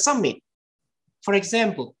Asia Summit, for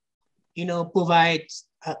example, provides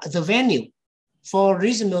the venue for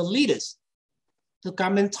regional leaders to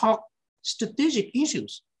come and talk strategic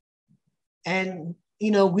issues. And,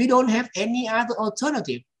 we don't have any other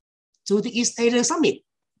alternative to the East Asia Summit,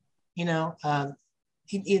 for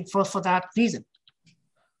that reason.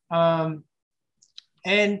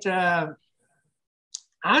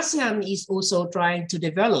 ASEAN is also trying to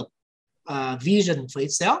develop a vision for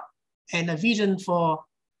itself and a vision for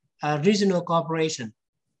regional cooperation.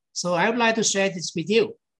 So I would like to share this with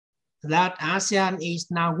you, that ASEAN is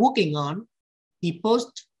now working on the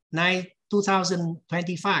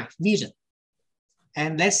post-2025 vision.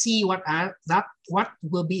 And let's see what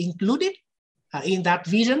will be included in that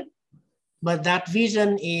vision. But that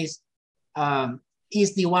vision is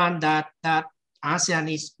the one that ASEAN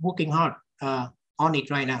is working hard on it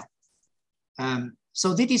right now.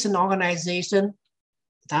 So this is an organization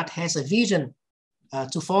that has a vision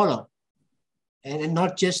to follow and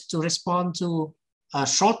not just to respond to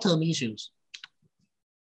short-term issues.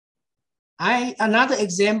 Another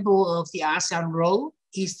example of the ASEAN role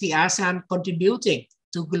is the ASEAN contributing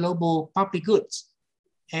to global public goods.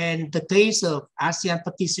 And the case of ASEAN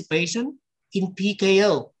participation in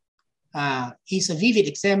PKO is a vivid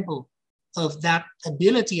example of that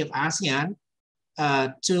ability of ASEAN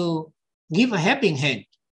to give a helping hand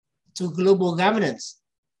to global governance.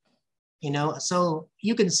 So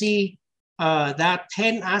you can see that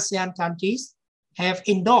 10 ASEAN countries have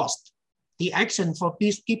endorsed the Action for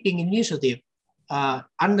Peacekeeping initiative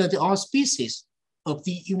under the auspices of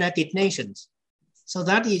the United Nations. So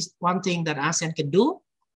that is one thing that ASEAN can do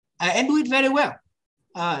and do it very well.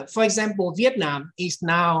 For example, Vietnam is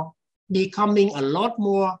now becoming a lot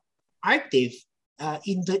more active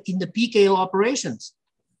in the PKO operations,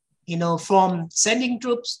 from sending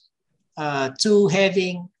troops to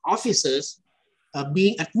having officers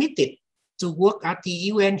being admitted to work at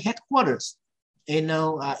the UN headquarters, in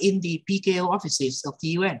the PKO offices of the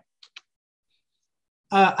UN.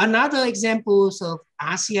 Another examples of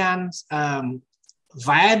ASEAN's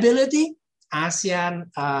viability,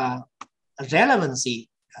 ASEAN relevancy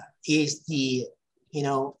is the,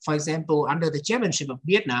 for example, under the chairmanship of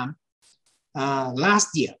Vietnam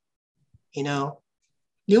last year,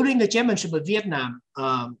 during the chairmanship of Vietnam,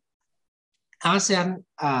 ASEAN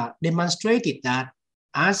demonstrated that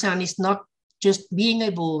ASEAN is not just being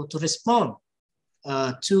able to respond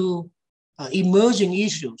to emerging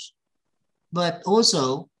issues, but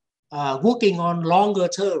also working on longer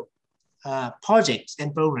term projects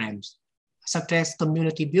and programs, such as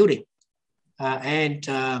community building and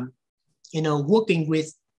working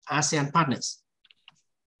with ASEAN partners.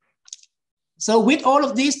 So with all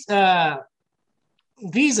of this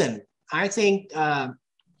reason, I think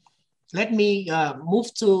let me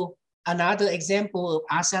move to another example of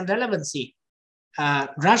ASEAN relevancy,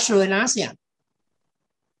 Russia and ASEAN.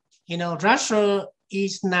 You know, Russia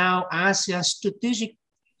is now ASEAN's strategic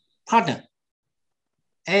partner.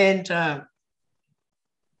 And,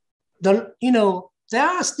 there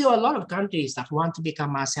are still a lot of countries that want to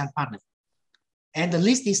become ASEAN partner. And the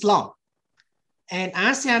list is long. And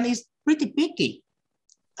ASEAN is pretty picky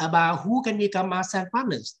about who can become ASEAN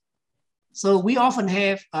partners. So we often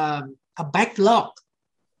have a backlog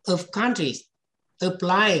of countries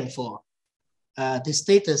applying for the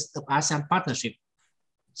status of ASEAN partnership.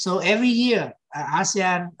 So every year,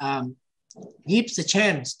 ASEAN gives a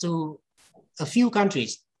chance to a few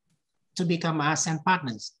countries to become ASEAN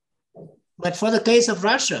partners. But for the case of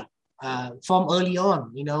Russia, from early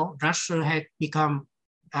on, you know, Russia had become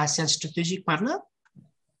ASEAN strategic partner,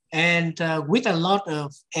 and with a lot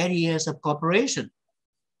of areas of cooperation.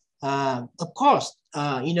 Of course,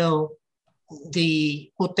 you know,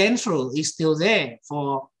 the potential is still there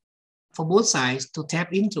for both sides to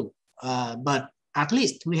tap into, but at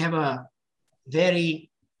least we have a very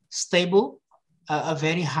stable, a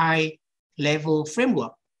very high level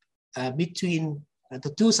framework between the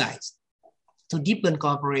two sides to deepen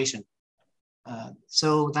cooperation.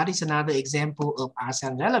 So that is another example of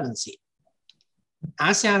ASEAN relevancy.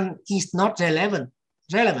 ASEAN is not relevant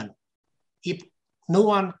if no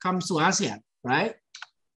one comes to ASEAN, right?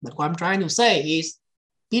 But what I'm trying to say is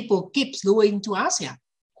people keep going to ASEAN.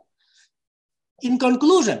 In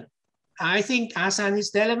conclusion, I think ASEAN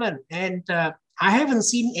is relevant, and I haven't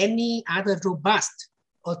seen any other robust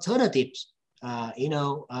alternatives,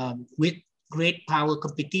 with great power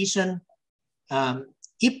competition.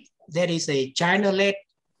 If there is a China-led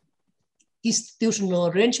institutional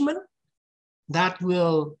arrangement that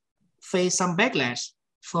will face some backlash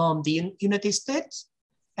from the United States,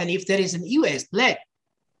 and if there is an US-led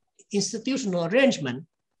institutional arrangement,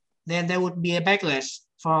 then there would be a backlash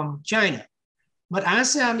from China. But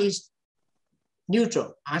ASEAN is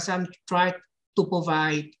neutral. ASEAN tried to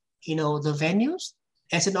provide, the venues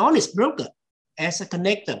as an honest broker, as a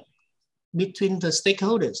connector between the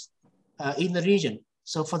stakeholders in the region.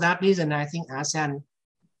 So for that reason, I think ASEAN,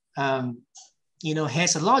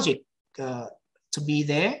 has a logic to be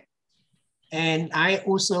there. And I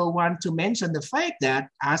also want to mention the fact that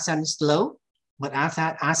ASEAN is slow, but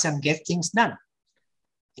ASEAN gets things done.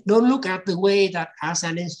 Don't look at the way that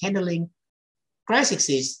ASEAN is handling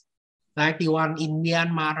crises like the one in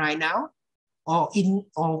Myanmar right now, or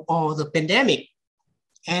the pandemic,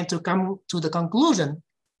 and to come to the conclusion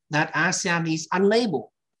that ASEAN is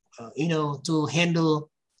unable, to handle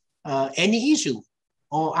any issue,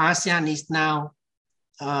 or ASEAN is now,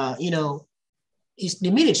 is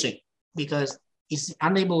diminishing because it's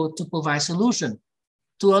unable to provide solution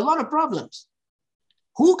to a lot of problems.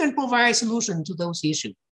 Who can provide solution to those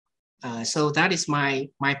issues? So that is my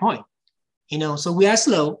point. So we are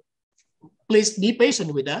slow. Please be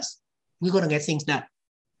patient with us. We're going to get things done.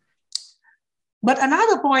 But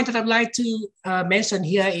another point that I'd like to mention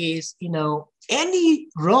here is, any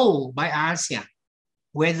role by ASEAN,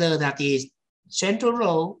 whether that is central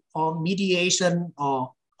role or mediation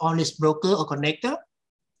or honest broker or connector,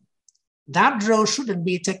 that role shouldn't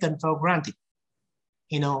be taken for granted.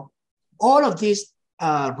 All of these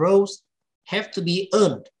roles have to be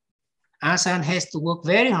earned. ASEAN has to work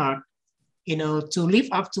very hard, to live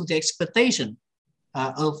up to the expectation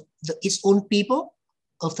of its own people,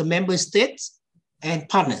 of the member states and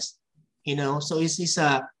partners. So it's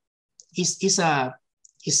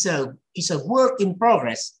a work in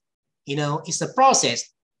progress. It's a process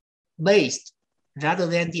based rather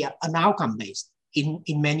than an outcome based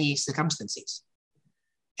in many circumstances.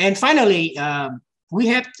 And finally, we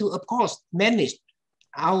have to, of course, manage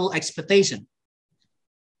our expectation.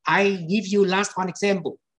 I give you last one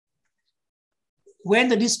example. When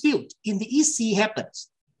the dispute in the East Sea happens,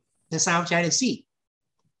 the South China Sea,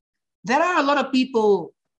 there are a lot of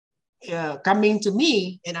people coming to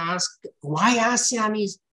me and ask why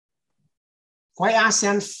ASEAN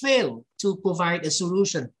failed to provide a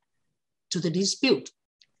solution to the dispute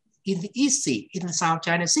in the East Sea, in the South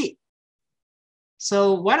China Sea.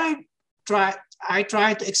 So what I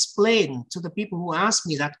try to explain to the people who ask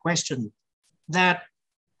me that question, that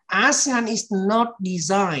ASEAN is not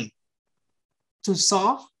designed to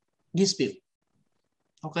solve dispute.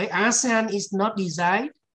 Okay, ASEAN is not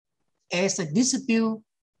designed as a dispute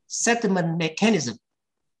settlement mechanism.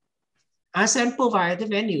 ASEAN provides the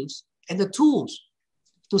venues and the tools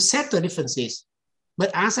to settle differences,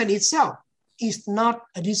 but ASEAN itself is not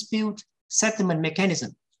a dispute settlement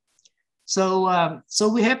mechanism. So, so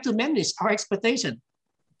we have to manage our expectation,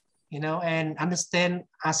 you know, and understand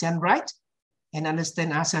ASEAN right and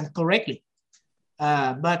understand ASEAN correctly.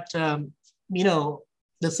 You know,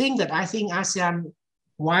 the thing that I think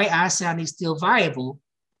why ASEAN is still viable,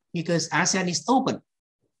 because ASEAN is open.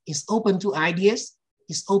 It's open to ideas,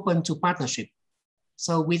 it's open to partnership.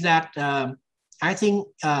 So with that, I think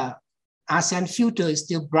ASEAN future is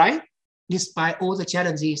still bright, despite all the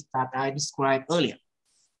challenges that I described earlier.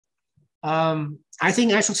 I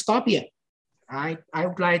think I should stop here. I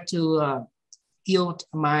would like to yield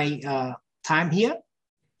my time here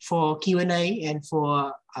for Q&A and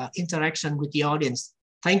for interaction with the audience.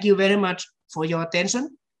 Thank you very much for your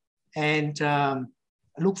attention, and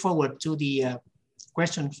look forward to the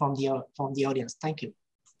question from the audience. Thank you.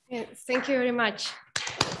 Yeah, thank you very much.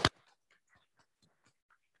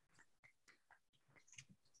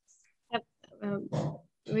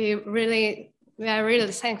 We are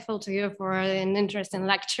really thankful to you for an interesting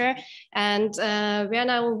lecture, and we are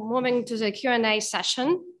now moving to the Q&A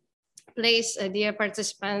session. Please, dear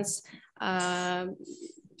participants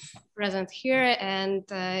present here and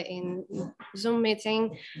in Zoom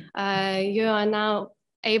meeting, you are now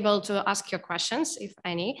able to ask your questions, if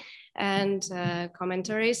any, and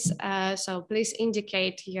commentaries. So please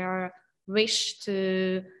indicate your wish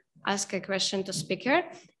to ask a question to speaker.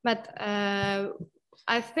 But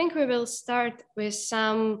I think we will start with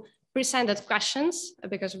some presented questions,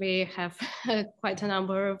 because we have quite a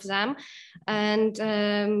number of them. And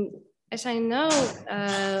as I know,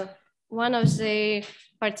 one of the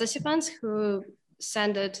participants who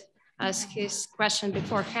sent us his question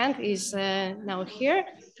beforehand is now here.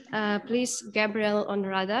 Please, Gabriel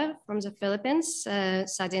Onrada from the Philippines,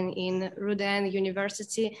 studying in Ruden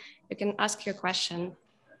University. You can ask your question.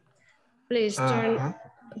 Please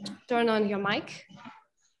turn on your mic.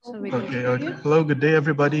 So we can hear you. Hello, good day,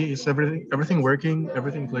 everybody. Is everything working?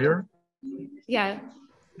 Everything clear? Yeah.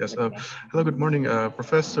 Yes. Hello, good morning,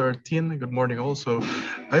 Professor Tin. Good morning also.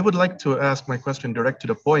 I would like to ask my question direct to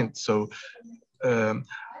the point. So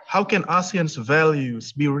how can ASEAN's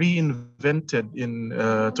values be reinvented in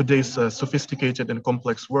today's sophisticated and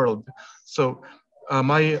complex world? So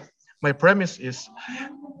my premise is,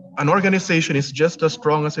 an organization is just as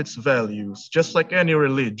strong as its values, just like any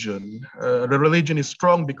religion. The religion is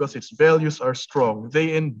strong because its values are strong.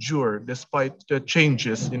 They endure despite the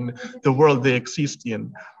changes in the world they exist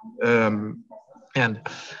in. And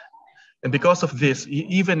because of this,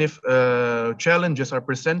 even if challenges are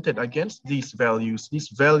presented against these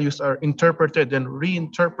values are interpreted and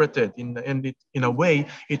reinterpreted in a way,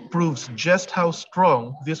 it proves just how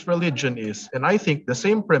strong this religion is. And I think the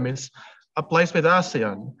same premise applies with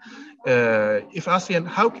ASEAN. If ASEAN,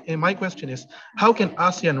 my question is, how can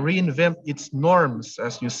ASEAN reinvent its norms,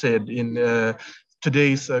 as you said, in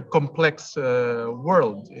today's complex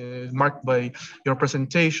world, marked by your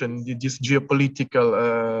presentation, this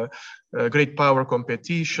geopolitical great power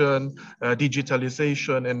competition,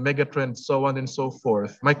 digitalization, and megatrends, so on and so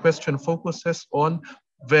forth? My question focuses on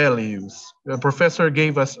values. The professor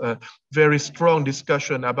gave us a very strong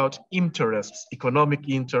discussion about interests, economic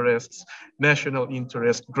interests, national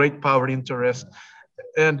interest, great power interest,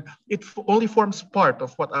 and it only forms part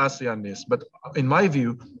of what ASEAN is. But in my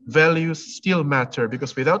view, values still matter,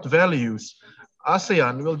 because without values,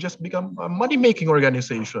 ASEAN will just become a money-making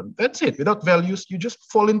organization. That's it. Without values, you just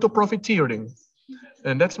fall into profiteering.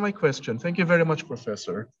 And that's my question. Thank you very much,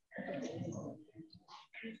 Professor.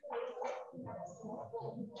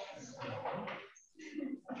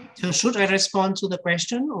 So should I respond to the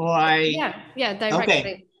question, or I? Yeah,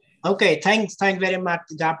 directly. Okay. Thanks very much,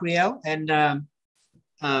 Gabriel. And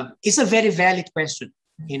it's a very valid question,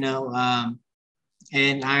 you know,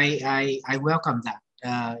 and I welcome that.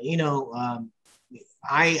 You know,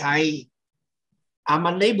 I'm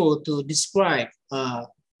unable to describe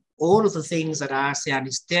all of the things that ASEAN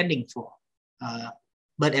is standing for,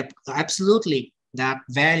 but absolutely that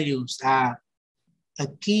values are a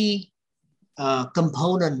key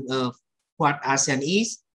component of what ASEAN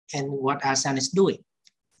is and what ASEAN is doing.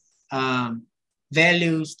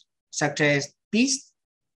 Values such as peace,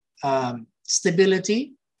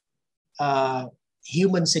 stability,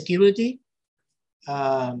 human security,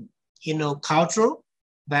 you know, cultural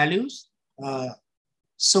values,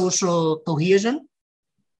 social cohesion,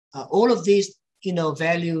 all of these, you know,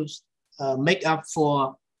 values make up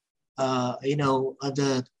for, you know,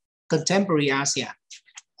 the contemporary ASEAN.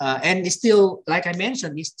 And it's still, like I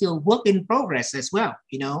mentioned, it's still work in progress as well.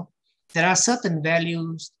 You know, there are certain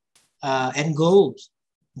values and goals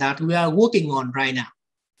that we are working on right now.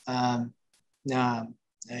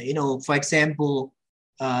 for example,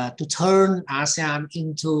 to turn ASEAN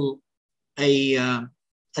into an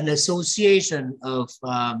association of,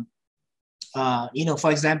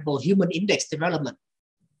 for example, human index development,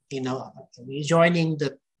 joining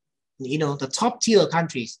the top tier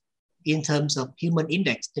countries in terms of human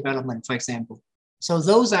index development, for example. So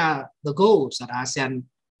those are the goals that ASEAN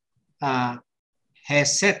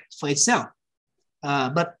has set for itself.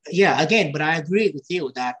 But I agree with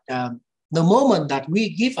you that the moment that we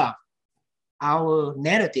give up our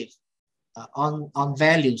narrative on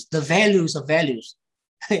values, the values of values,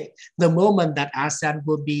 the moment that ASEAN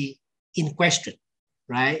will be in question,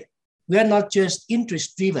 right? We are not just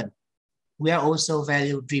interest-driven, we are also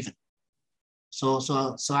value-driven. So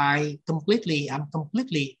I'm completely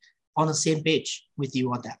on the same page with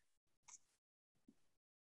you on that.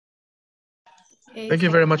 Thank you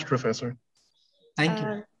very much, Professor. Thank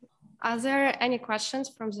you. Are there any questions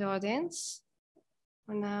from the audience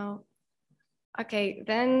for now? Okay,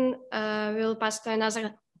 then we'll pass to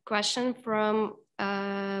another question from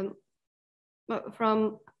Anna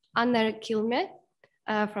Kilme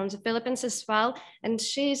from the Philippines as well. And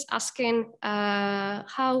she's asking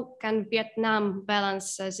how can Vietnam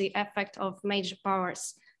balance the effect of major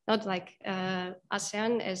powers? Not like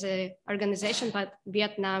ASEAN as an organization, but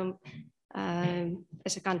Vietnam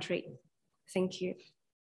as a country. Thank you.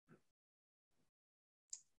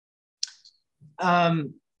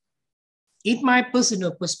 In my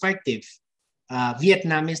personal perspective,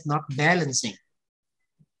 Vietnam is not balancing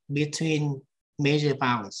between major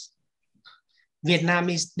powers. Vietnam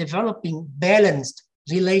is developing balanced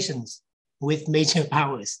relations with major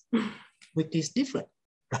powers, which is different,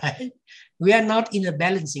 right? We are not in a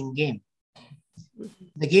balancing game.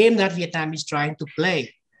 The game that Vietnam is trying to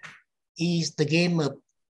play is the game of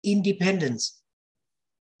independence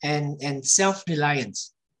and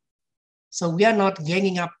self-reliance. So we are not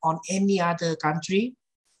ganging up on any other country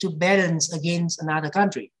to balance against another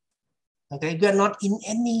country. Okay, we are not in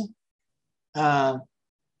any,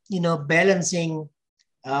 balancing,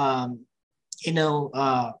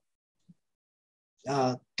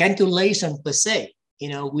 calculation per se.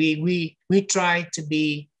 We try to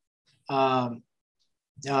be,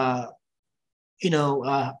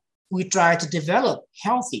 we try to develop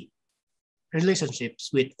healthy relationships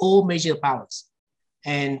with all major powers.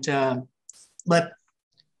 And, but,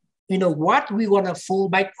 what we want to fall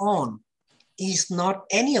back on is not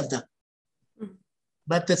any of them.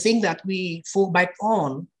 But the thing that we fall back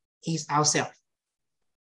on is ourselves.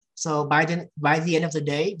 So by the end of the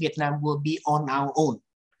day, Vietnam will be on our own.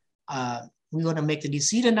 We want to make the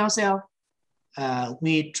decision ourselves.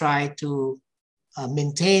 We try to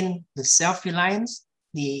maintain the self-reliance,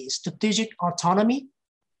 the strategic autonomy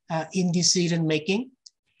in decision-making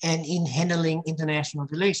and in handling international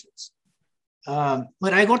relations.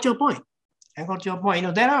 But I got your point.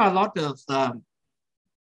 There are a lot of,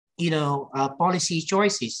 policy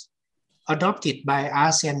choices adopted by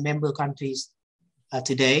ASEAN member countries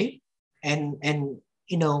today and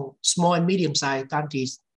small and medium-sized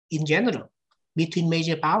countries in general between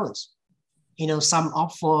major powers. Some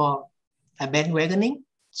opt for a bandwagoning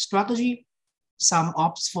strategy. Some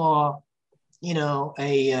opts for,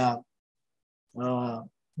 a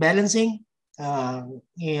balancing,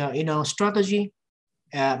 strategy.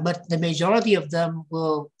 But the majority of them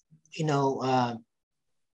will,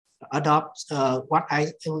 adopt what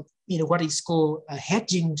is called a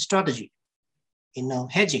hedging strategy.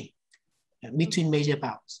 Hedging between major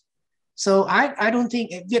powers. So I don't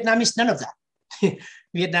think Vietnam is none of that.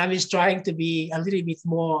 Vietnam is trying to be a little bit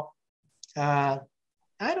more, different,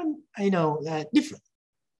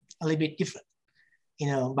 a little bit different,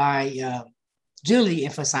 by really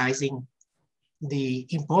emphasizing the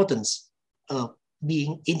importance of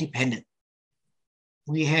being independent.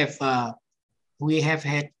 We have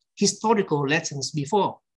had historical lessons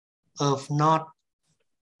before of not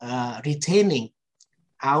retaining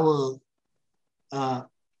our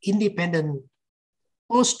independent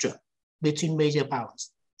posture between major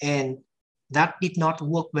powers. And that did not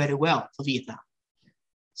work very well for Vietnam.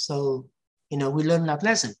 So, we learned that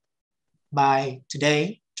lesson by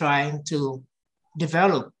today trying to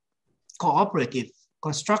develop cooperative,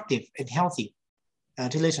 constructive, and healthy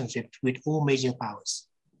relationships with all major powers.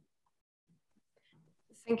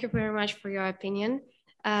 Thank you very much for your opinion.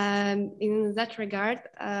 In that regard,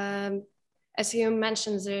 as you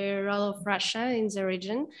mentioned the role of Russia in the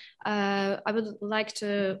region, I would like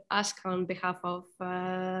to ask on behalf of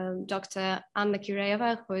Dr. Anna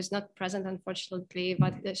Kireva, who is not present unfortunately,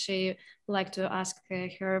 but she would like to ask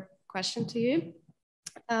her question to you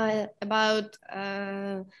about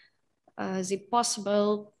the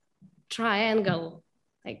possible triangle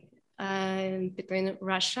between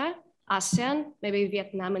Russia, ASEAN, maybe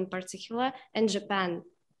Vietnam in particular, and Japan.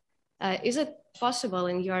 Is it possible,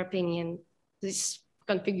 in your opinion, this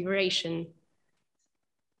configuration?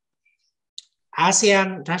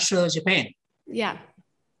 ASEAN, Russia, Japan. Yeah.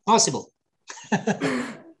 Possible.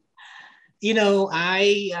 You know,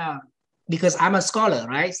 because I'm a scholar,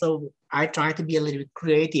 right? So I try to be a little bit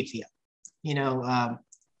creative here.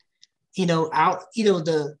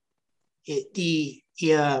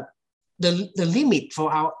 The limit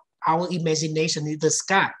for our imagination is the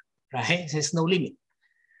sky, right? There's no limit.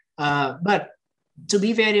 But to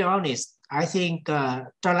be very honest, I think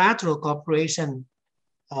trilateral cooperation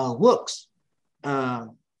works,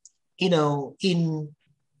 in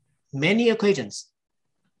many occasions.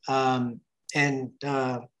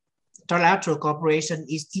 Trilateral cooperation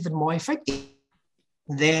is even more effective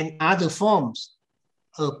than other forms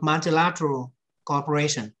of multilateral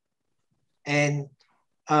cooperation. And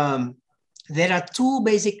there are two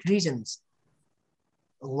basic reasons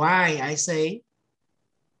why I say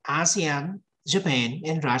ASEAN, Japan,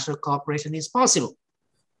 and Russia cooperation is possible.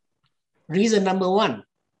 Reason number one,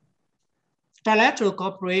 trilateral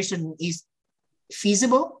cooperation is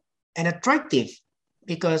feasible and attractive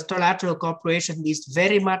because trilateral cooperation is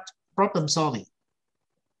very much problem solving.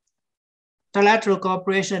 Trilateral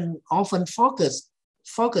cooperation often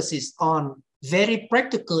focuses on very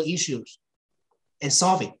practical issues and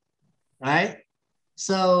solving, right?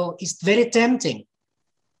 So it's very tempting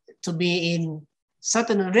to be in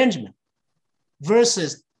certain arrangement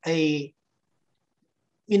versus a,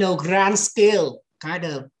 grand scale kind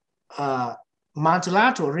of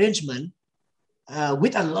multilateral arrangement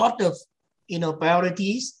with a lot of,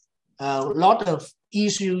 priorities, a lot of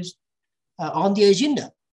issues on the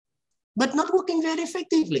agenda, but not working very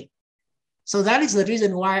effectively. So that is the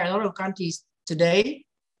reason why a lot of countries today,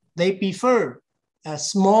 they prefer a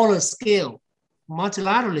smaller scale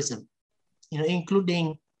multilateralism,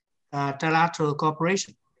 including trilateral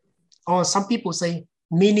cooperation, or some people say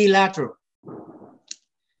minilateral.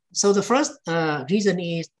 So the first reason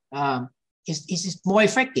is more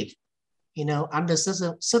effective, under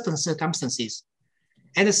certain circumstances.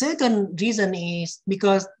 And the second reason is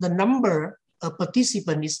because the number of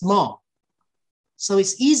participants is small. So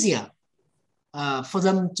it's easier for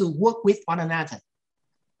them to work with one another,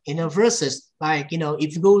 versus like,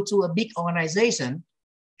 if you go to a big organization,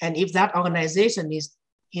 and if that organization is,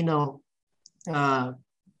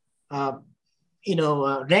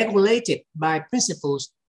 regulated by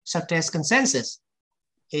principles such as consensus,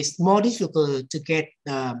 it's more difficult to get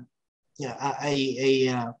a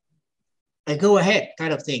go-ahead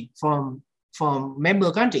kind of thing from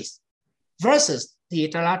member countries versus the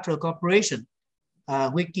trilateral cooperation,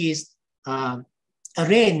 which is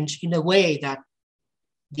arranged in a way that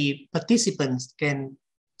the participants can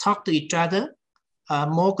talk to each other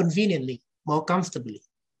more conveniently, more comfortably.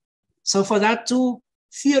 So for that two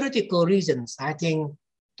theoretical reasons, I think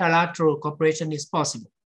trilateral cooperation is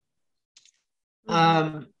possible.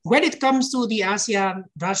 When it comes to the ASEAN,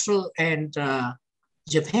 Russia, and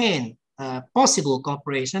Japan possible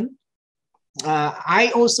cooperation,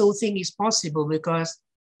 I also think it's possible because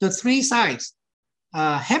the three sides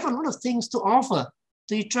have a lot of things to offer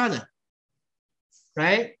to each other,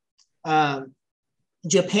 right?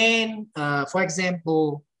 Japan, for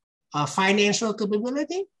example, financial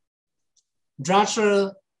capability,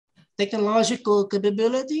 Russia, technological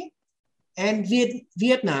capability, and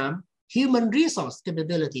Vietnam, human resource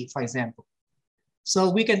capability, for example. So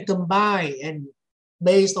we can combine, and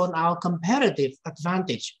based on our comparative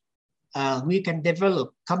advantage, we can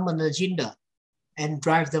develop common agenda and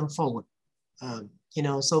drive them forward.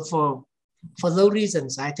 So for those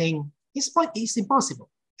reasons, I think it's impossible.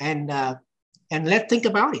 And let's think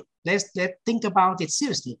about it. Let's think about it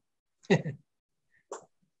seriously.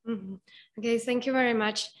 Okay, thank you very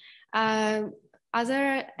much. Are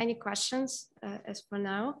there any questions as for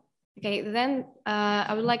now? Okay, then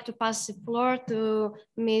I would like to pass the floor to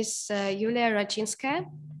Ms. Yulia Rachinskaya,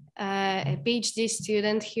 a PhD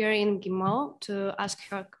student here in GIMO, to ask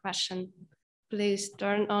her question. Please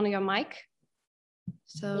turn on your mic.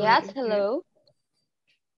 So yes, hello.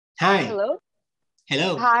 Hi. Hello.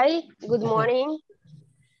 Hello. Hi, good morning.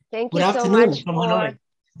 Thank you so much for...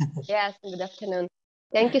 Yes, good afternoon.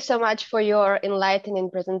 Thank you so much for your enlightening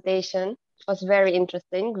presentation. It was very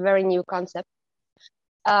interesting, very new concept.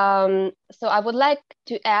 So I would like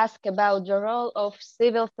to ask about the role of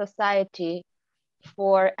civil society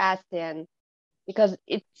for ASEAN, because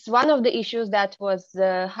it's one of the issues that was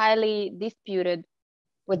highly disputed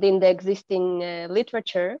within the existing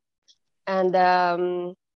literature. And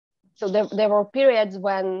so there were periods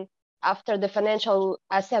when after the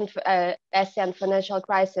ASEAN financial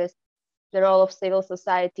crisis, the role of civil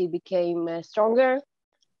society became stronger.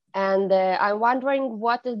 And I'm wondering,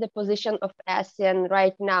 what is the position of ASEAN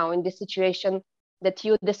right now in the situation that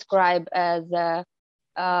you describe as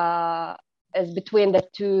between the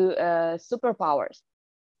two superpowers?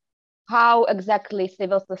 How exactly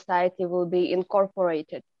civil society will be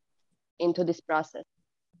incorporated into this process?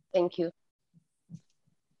 Thank you.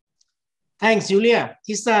 Thanks, Julia.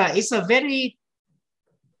 That's a very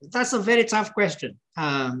tough question.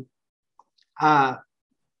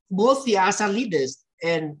 Both the ASEAN leaders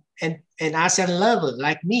and ASEAN lover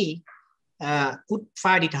like me would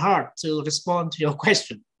find it hard to respond to your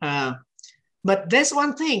question. But there's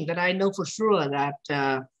one thing that I know for sure, that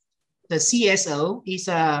the CSO is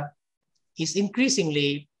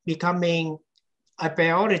increasingly becoming a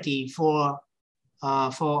priority for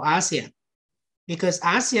ASEAN, because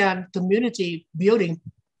ASEAN community building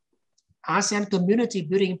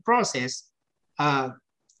process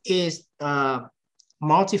is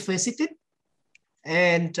multifaceted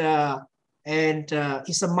and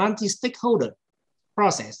it's a multi-stakeholder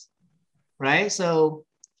process, right? So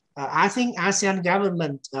I think ASEAN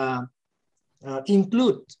government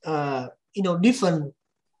include different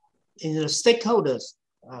stakeholders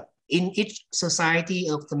in each society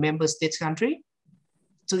of the member states country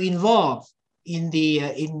to involve in the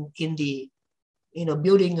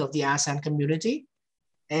building of the ASEAN community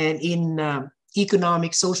and in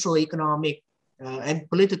economic, social, economic, and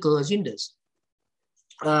political agendas.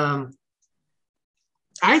 I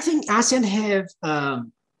think ASEAN have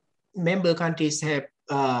member countries have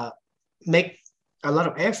make a lot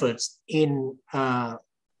of efforts in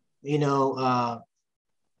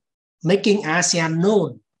making ASEAN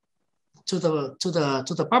known to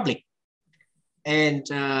the public, and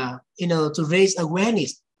to raise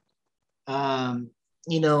awareness among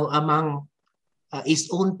its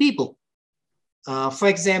own people. For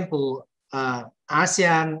example,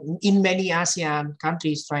 in many ASEAN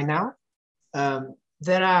countries right now,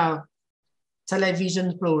 there are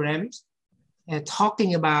television programs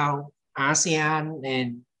talking about ASEAN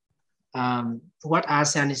and what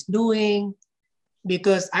ASEAN is doing,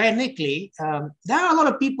 because ironically, there are a lot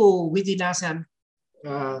of people within ASEAN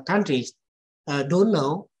countries don't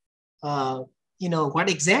know, what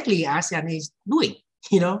exactly ASEAN is doing,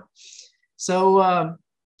 So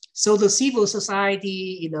the civil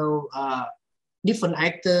society, different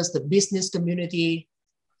actors, the business community,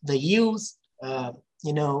 the youth,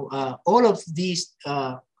 all of these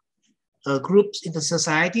groups in the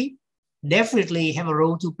society definitely have a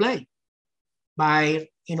role to play by,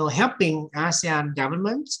 helping ASEAN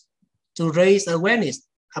governments to raise awareness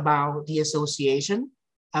about the association,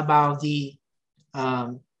 about the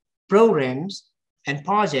programs and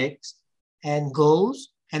projects and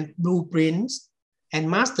goals and blueprints and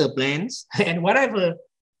master plans and whatever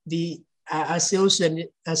the association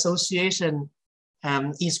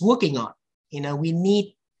is working on. We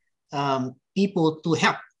need people to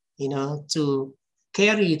help, to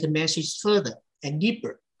carry the message further and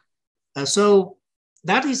deeper. So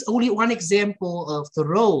that is only one example of the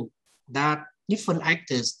role that different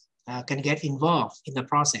actors can get involved in the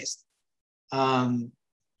process.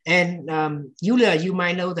 Julia, you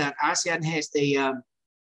might know that ASEAN has the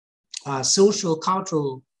social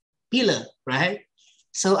cultural pillar, right?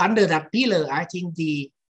 So under that pillar, I think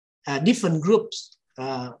the different groups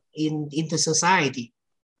in the society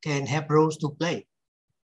can have roles to play.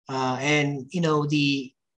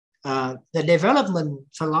 The development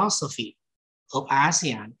philosophy of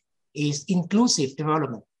ASEAN is inclusive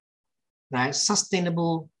development, right?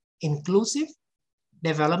 Sustainable, inclusive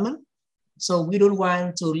development. So we don't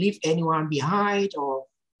want to leave anyone behind, or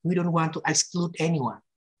we don't want to exclude anyone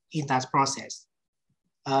in that process.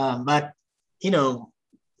 But in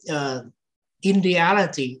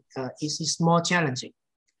reality, it's more challenging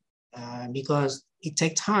because it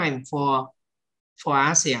takes time for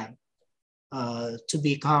ASEAN to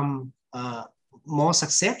become more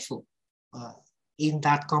successful in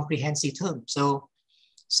that comprehensive term. So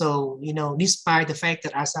despite the fact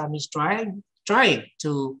that ASEAN is trying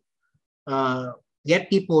to get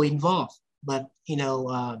people involved, but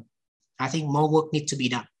I think more work needs to be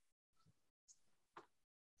done.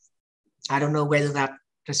 I don't know whether that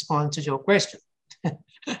responds to your question.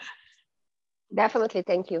 Definitely,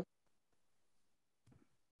 thank you.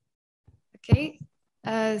 Okay,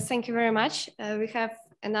 thank you very much. We have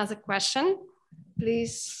another question.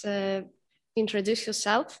 Please introduce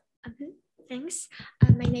yourself. Thanks.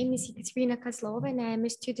 My name is Ekaterina Kozlova, and I am a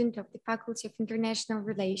student of the Faculty of International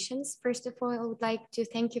Relations. First of all, I would like to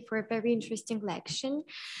thank you for a very interesting lecture.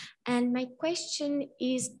 And my question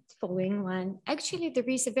is, following one. Actually, there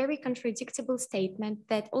is a very contradictory statement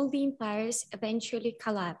that all the empires eventually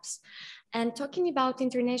collapse. And talking about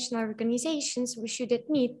international organizations, we should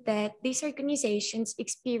admit that these organizations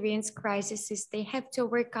experience crises. They have to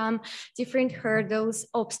overcome different hurdles,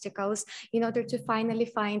 obstacles, in order to finally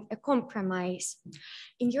find a compromise.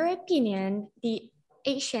 In your opinion, the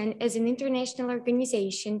ASEAN as an international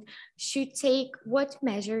organization should take what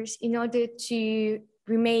measures in order to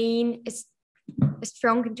remain a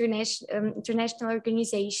strong international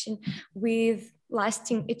organization with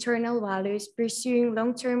lasting eternal values, pursuing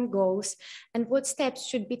long-term goals, and what steps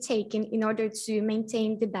should be taken in order to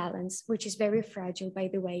maintain the balance, which is very fragile, by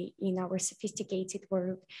the way, in our sophisticated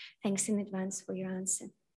world? Thanks in advance for your answer.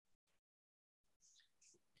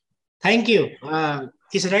 Thank you.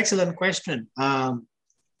 It's an excellent question.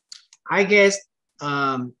 I guess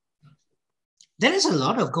there is a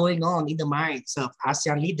lot of going on in the minds of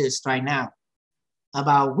ASEAN leaders right now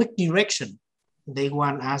about which direction they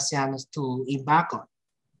want ASEAN to embark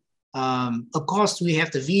on. Of course, we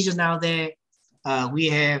have the vision out there. We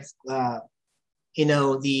have, the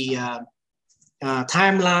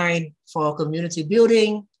timeline for community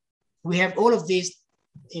building. We have all of these,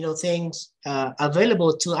 things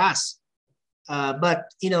available to us. But,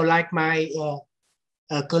 like my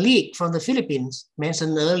colleague from the Philippines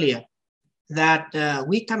mentioned earlier, that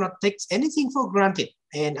we cannot take anything for granted.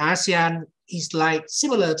 And ASEAN is like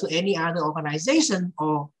similar to any other organization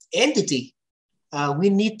or entity. We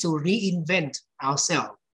need to reinvent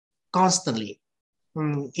ourselves constantly,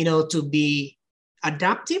 to be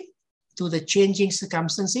adaptive to the changing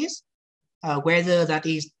circumstances, whether that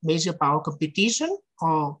is major power competition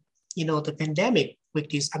or, the pandemic,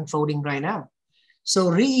 which is unfolding right now. So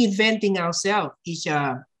reinventing ourselves is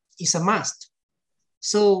a must.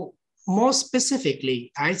 So more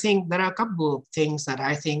specifically, I think there are a couple of things that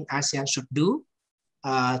I think ASEAN should do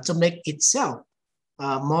to make itself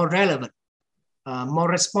more relevant, more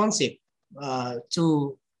responsive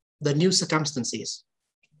to the new circumstances.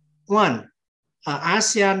 One,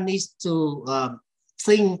 ASEAN needs to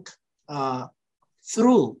think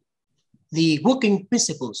through the working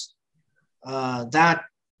principles that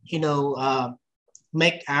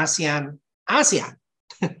make ASEAN ASEAN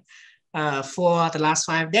for the last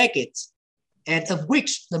 5 decades, and of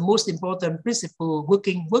which the most important principle,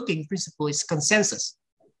 working principle, is consensus,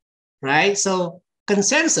 right? So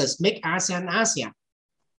consensus make ASEAN ASEAN,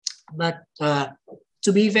 but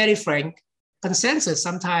to be very frank, consensus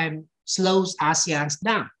sometimes slows ASEAN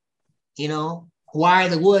down. Why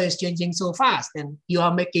the world is changing so fast, and you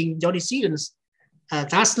are making your decisions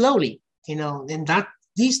that slowly, and that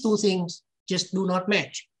these two things just do not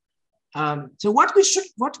match. So what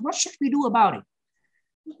should we do about it?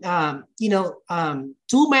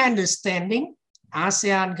 To my understanding,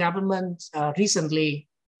 ASEAN governments recently,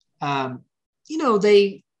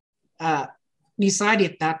 they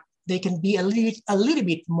decided that they can be a little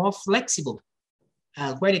bit more flexible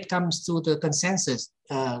when it comes to the consensus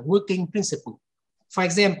working principle. For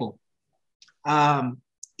example,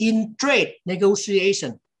 in trade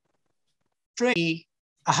negotiation, trade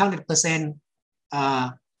 100%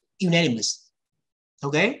 unanimous.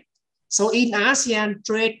 Okay, so in ASEAN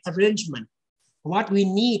trade arrangement, what we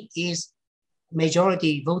need is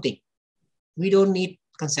majority voting. We don't need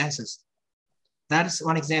consensus. That is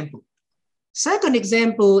one example. Second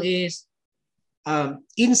example is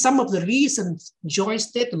in some of the recent joint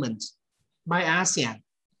statements by ASEAN,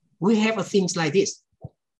 we have things like this.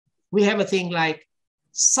 We have a thing like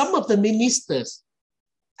some of the ministers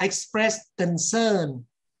expressed concern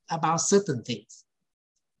about certain things.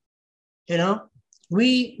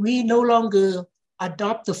 We no longer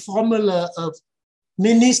adopt the formula of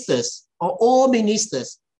ministers or all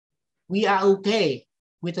ministers. We are okay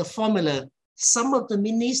with the formula. Some of the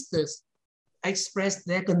ministers express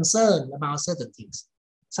their concern about certain things.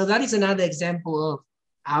 So that is another example of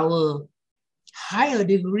our higher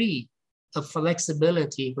degree of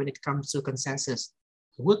flexibility when it comes to consensus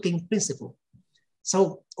working principle.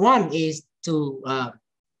 So one is to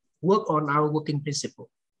work on our working principle.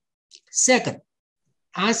 Second,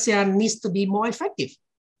 ASEAN needs to be more effective,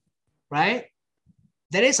 right?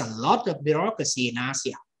 There is a lot of bureaucracy in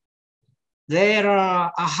ASEAN. There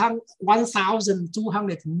are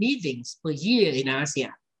 1,200 meetings per year in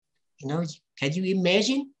ASEAN. Can you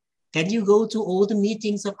imagine? Can you go to all the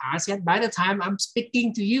meetings of ASEAN? By the time I'm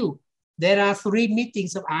speaking to you, there are 3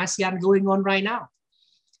 meetings of ASEAN going on right now.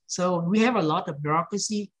 So we have a lot of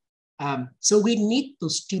bureaucracy. So we need to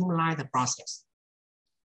streamline the process.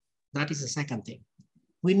 That is the second thing.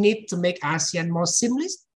 We need to make ASEAN more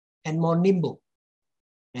seamless and more nimble,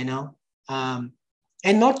 and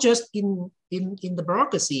not just in in the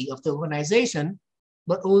bureaucracy of the organization,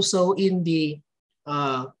 but also in the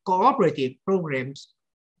cooperative programs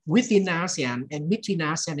within ASEAN and between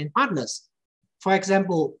ASEAN and partners. For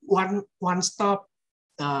example, one-stop,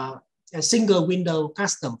 a single window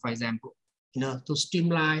custom, for example, to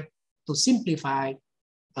streamline, to simplify,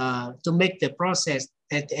 to make the process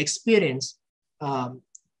and the experience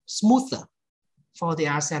smoother for the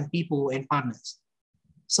ASEAN people and partners.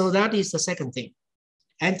 So that is the second thing.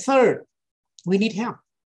 And third, we need help.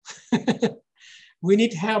 We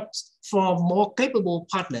need help from more capable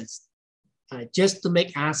partners just to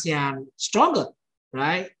make ASEAN stronger,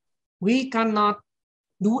 right? We cannot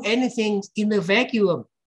do anything in a vacuum.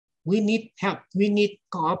 We need help. We need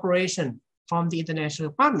cooperation from the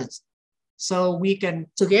international partners. So we can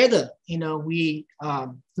together, we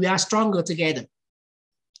are stronger together.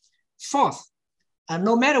 Fourth,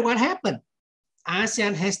 no matter what happens,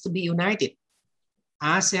 ASEAN has to be united.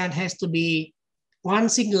 ASEAN has to be one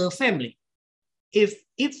single family. If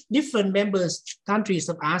different countries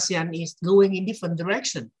of ASEAN is going in different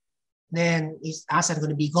direction, then is ASEAN going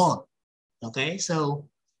to be gone? Okay, so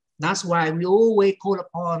that's why we always call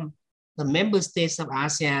upon the member states of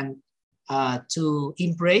ASEAN to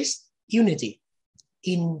embrace unity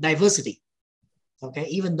in diversity. Okay,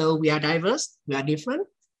 even though we are diverse, we are different,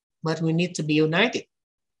 but we need to be united.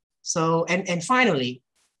 So, and finally,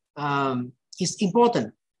 it's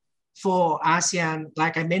important for ASEAN,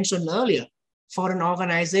 like I mentioned earlier, for an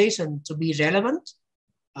organization to be relevant,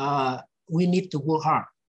 we need to work hard.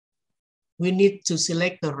 We need to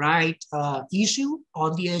select the right issue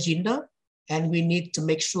on the agenda, and we need to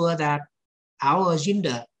make sure that our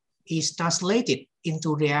agenda is translated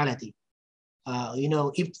into reality.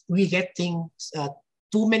 If we get things,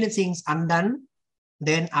 too many things undone,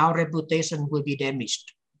 then our reputation will be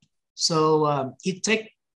damaged. So it takes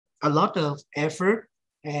a lot of effort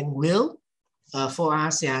and will for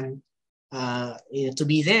ASEAN to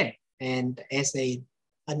be there and as a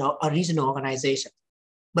regional organization.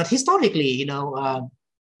 But historically,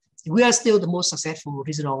 we are still the most successful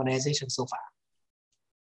regional organization so far.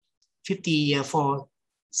 54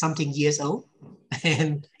 something years old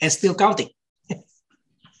and still counting.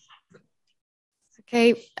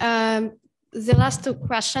 Okay, the last two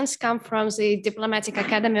questions come from the Diplomatic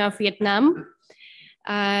Academy of Vietnam.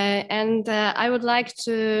 And I would like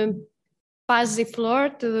to pass the floor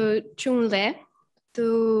to Chung Le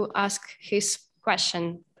to ask his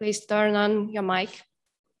question. Please turn on your mic.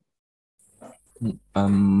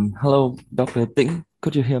 Hello, Dr. Tinh.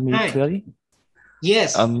 Could you hear me clearly?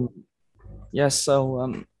 Yes. Yes.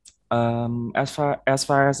 So as far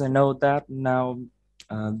as I know, that now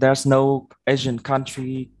there's no Asian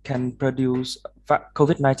country can produce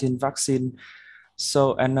COVID-19 vaccine.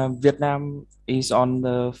 So Vietnam is on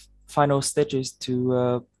the final stages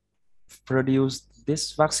to produce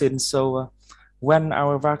this vaccine. So when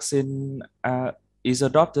our vaccine is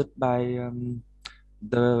adopted by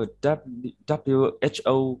the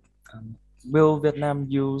WHO, will Vietnam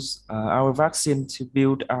use our vaccine to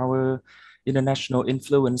build our international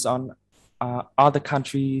influence on other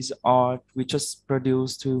countries, or we just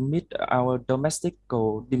produce to meet our domestic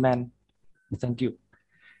demand? Thank you.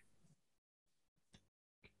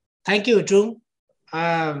 Thank you, Trung.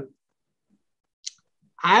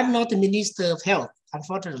 I'm not the Minister of Health,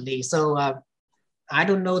 unfortunately, so I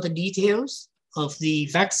don't know the details of the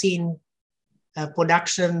vaccine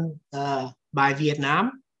production by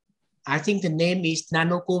Vietnam. I think the name is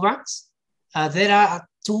NanoCovax. There are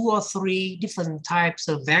 2 or 3 different types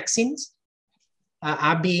of vaccines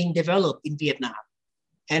are being developed in Vietnam.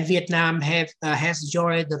 And Vietnam has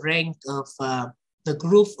joined the rank of the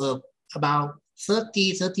group of about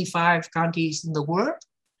 30, 35 countries in the world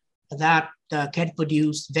that can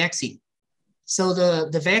produce vaccine. So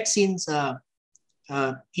the vaccines,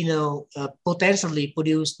 potentially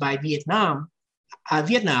produced by Vietnam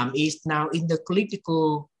is now in the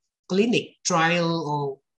clinic trial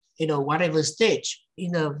or whatever stage,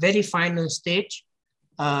 in a very final stage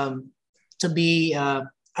to be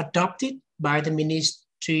adopted by the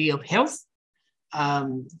Ministry of Health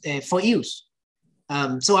for use.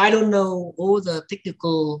 So I don't know all the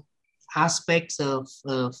technical aspects of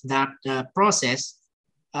that process,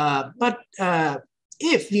 but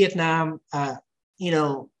if Vietnam,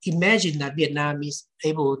 imagine that Vietnam is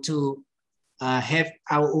able to have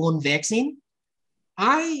our own vaccine,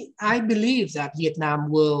 I believe that Vietnam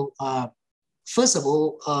will, first of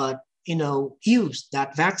all, use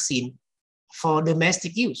that vaccine for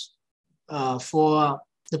domestic use, for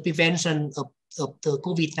the prevention of the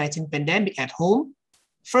COVID-19 pandemic at home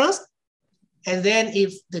first. And then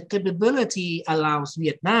if the capability allows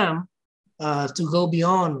Vietnam to go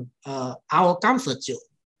beyond our comfort zone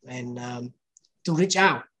and to reach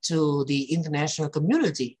out to the international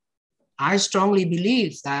community. I strongly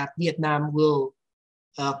believe that Vietnam will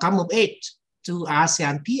come of age to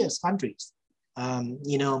ASEAN peers countries,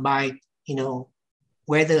 by,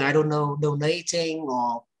 whether, I don't know, donating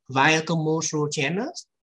or via commercial channels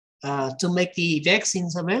to make the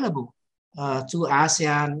vaccines available to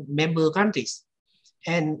ASEAN member countries.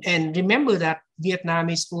 And remember that Vietnam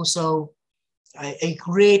is also a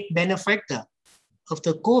great benefactor of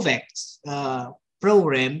the COVAX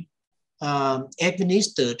program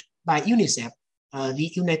administered by UNICEF,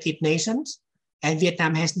 the United Nations, and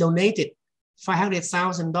Vietnam has donated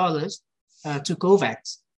 $500,000 to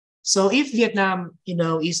COVAX. So if Vietnam,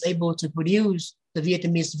 is able to produce the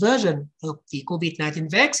Vietnamese version of the COVID-19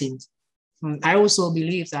 vaccines, I also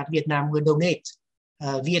believe that Vietnam will donate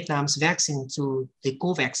Vietnam's vaccine to the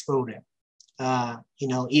COVAX program.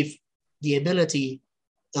 If the ability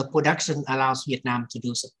of production allows Vietnam to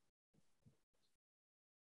do so.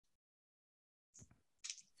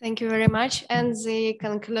 Thank you very much. And the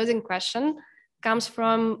concluding question comes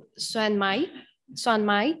from Xuan Mai. Xuan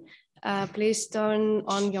Mai, please turn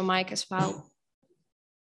on your mic as well.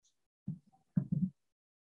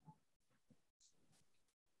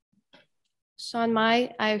 Xuan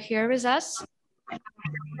Mai, are you here with us?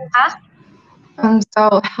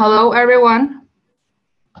 So hello everyone.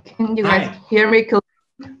 Can you guys hear me clearly?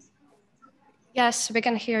 Yes, we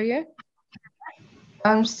can hear you.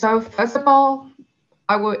 So first of all,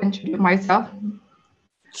 I will introduce myself.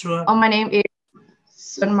 Sure. My name is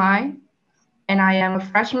Xuan Mai, and I am a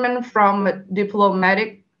freshman from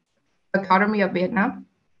Diplomatic Academy of Viet Nam.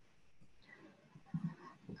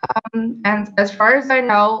 And as far as I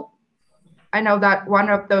know that one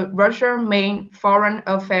of the Russia's main foreign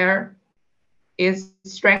affairs is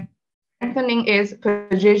strengthening its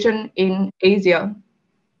position in Asia.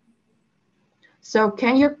 So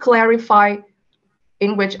can you clarify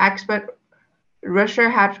in which aspect Russia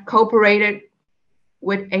had cooperated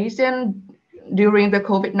with ASEAN during the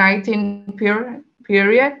COVID-19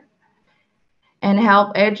 period and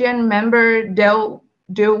help ASEAN members deal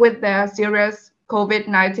with their serious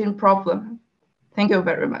COVID-19 problem? Thank you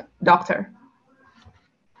very much, Doctor.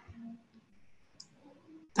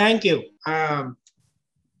 Thank you.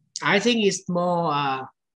 I think it's more,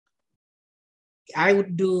 I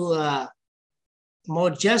would do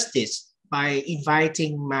more justice by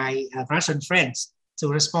inviting my Russian friends to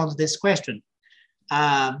respond to this question.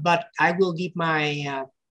 But I will give my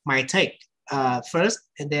take first,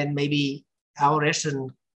 and then maybe our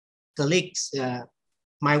Russian colleagues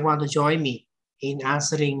might want to join me in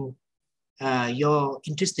answering your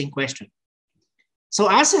interesting question. So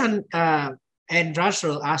ASEAN and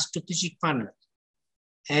Russia are strategic partners.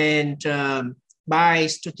 And by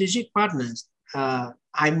strategic partners,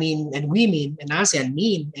 I mean, and we mean, and ASEAN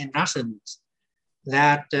mean, and Russia means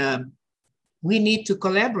that we need to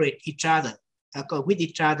collaborate with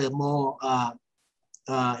each other more,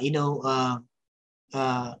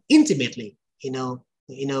 intimately,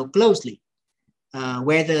 closely,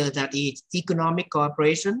 whether that is economic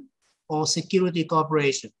cooperation or security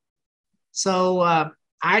cooperation. So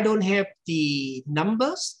I don't have the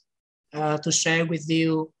numbers to share with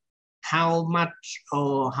you how much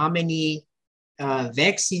or how many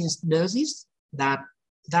vaccines doses that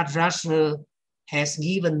Russia has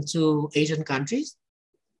given to Asian countries.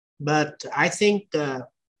 But I think, to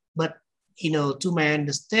my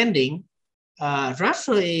understanding,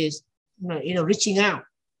 Russia is, reaching out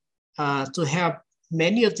to help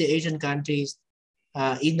many of the Asian countries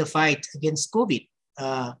in the fight against COVID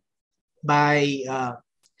by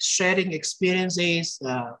sharing experiences,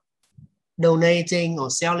 donating or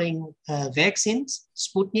selling vaccines,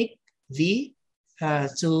 Sputnik V,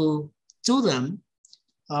 to them,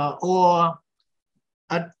 or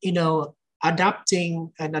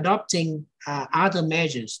adopting other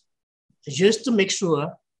measures, just to make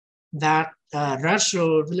sure that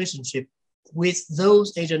Russia's relationship with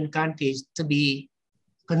those Asian countries to be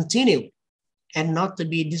continued and not to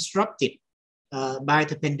be disrupted by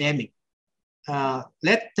the pandemic.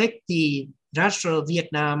 Let's take the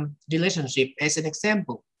Russia-Vietnam relationship as an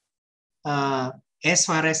example. As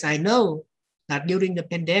far as I know, that during the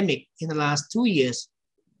pandemic in the last 2 years,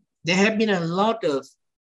 there have been a lot of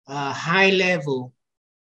high-level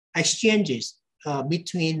exchanges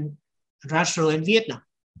between Russia and Vietnam.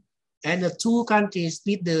 And the two countries'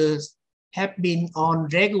 leaders have been on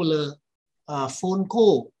regular phone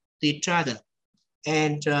call to each other.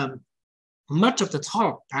 And much of the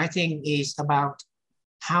talk, I think, is about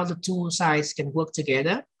how the two sides can work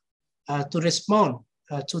together to respond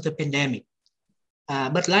to the pandemic.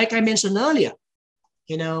 But like I mentioned earlier,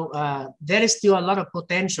 you know, there is still a lot of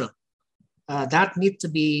potential that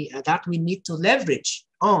we need to leverage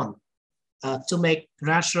on to make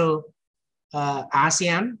Russell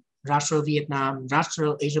ASEAN, Russell Vietnam,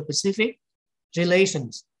 Russell Asia Pacific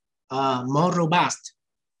relations more robust,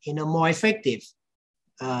 you know, more effective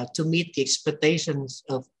to meet the expectations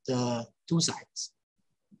of the two sides.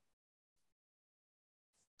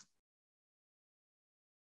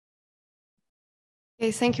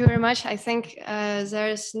 Okay, thank you very much. I think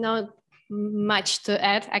there's not much to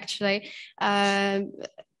add, actually.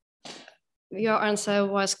 Your answer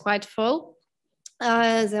was quite full.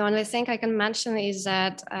 The only thing I can mention is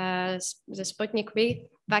that the Sputnik V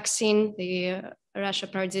vaccine, the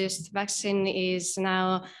Russia-produced vaccine, is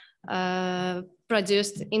now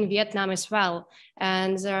produced in Vietnam as well.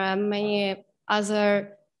 And there are many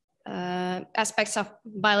other aspects of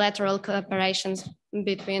bilateral cooperations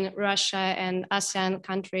between Russia and ASEAN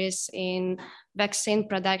countries in vaccine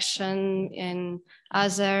production and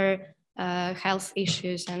other health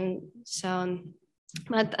issues and so on.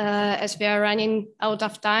 But as we are running out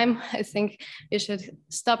of time, I think we should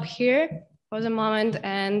stop here for the moment.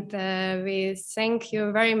 And we thank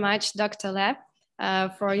you very much, Dr. Le,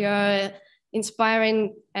 for your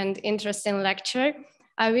inspiring and interesting lecture.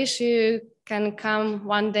 I wish you can come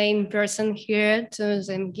one day in person here to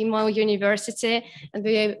the MGIMO University, and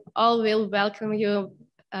we all will welcome you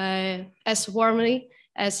as warmly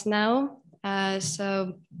as now.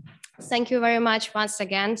 So thank you very much once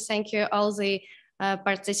again. Thank you all the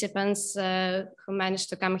participants who managed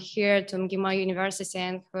to come here to MGIMO University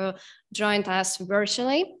and who joined us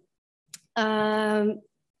virtually.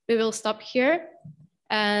 We will stop here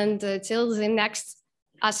and till the next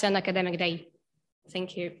ASEAN Academic Day.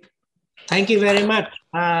 Thank you. Thank you very much.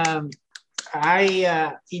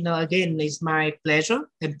 You know, again, it's my pleasure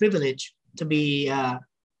and privilege to be,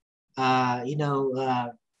 you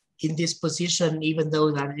know, in this position, even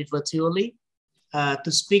though I did it virtually,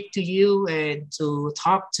 to speak to you and to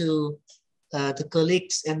talk to the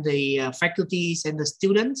colleagues and the faculties and the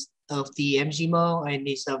students of the MGIMO. And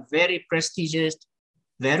it's a very prestigious,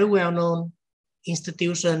 very well-known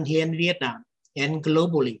institution here in Vietnam and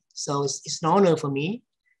globally. So it's an honor for me.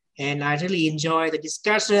 And I really enjoy the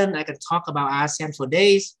discussion. I can talk about ASEAN for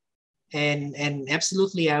days. And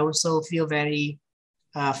absolutely, I also feel very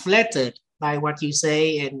flattered by what you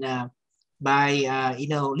say and by, you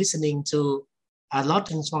know, listening to a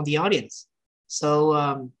lot from the audience.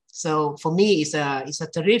 So, so for me, it's a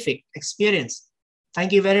terrific experience.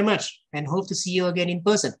 Thank you very much and hope to see you again in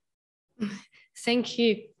person. Thank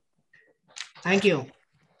you. Thank you.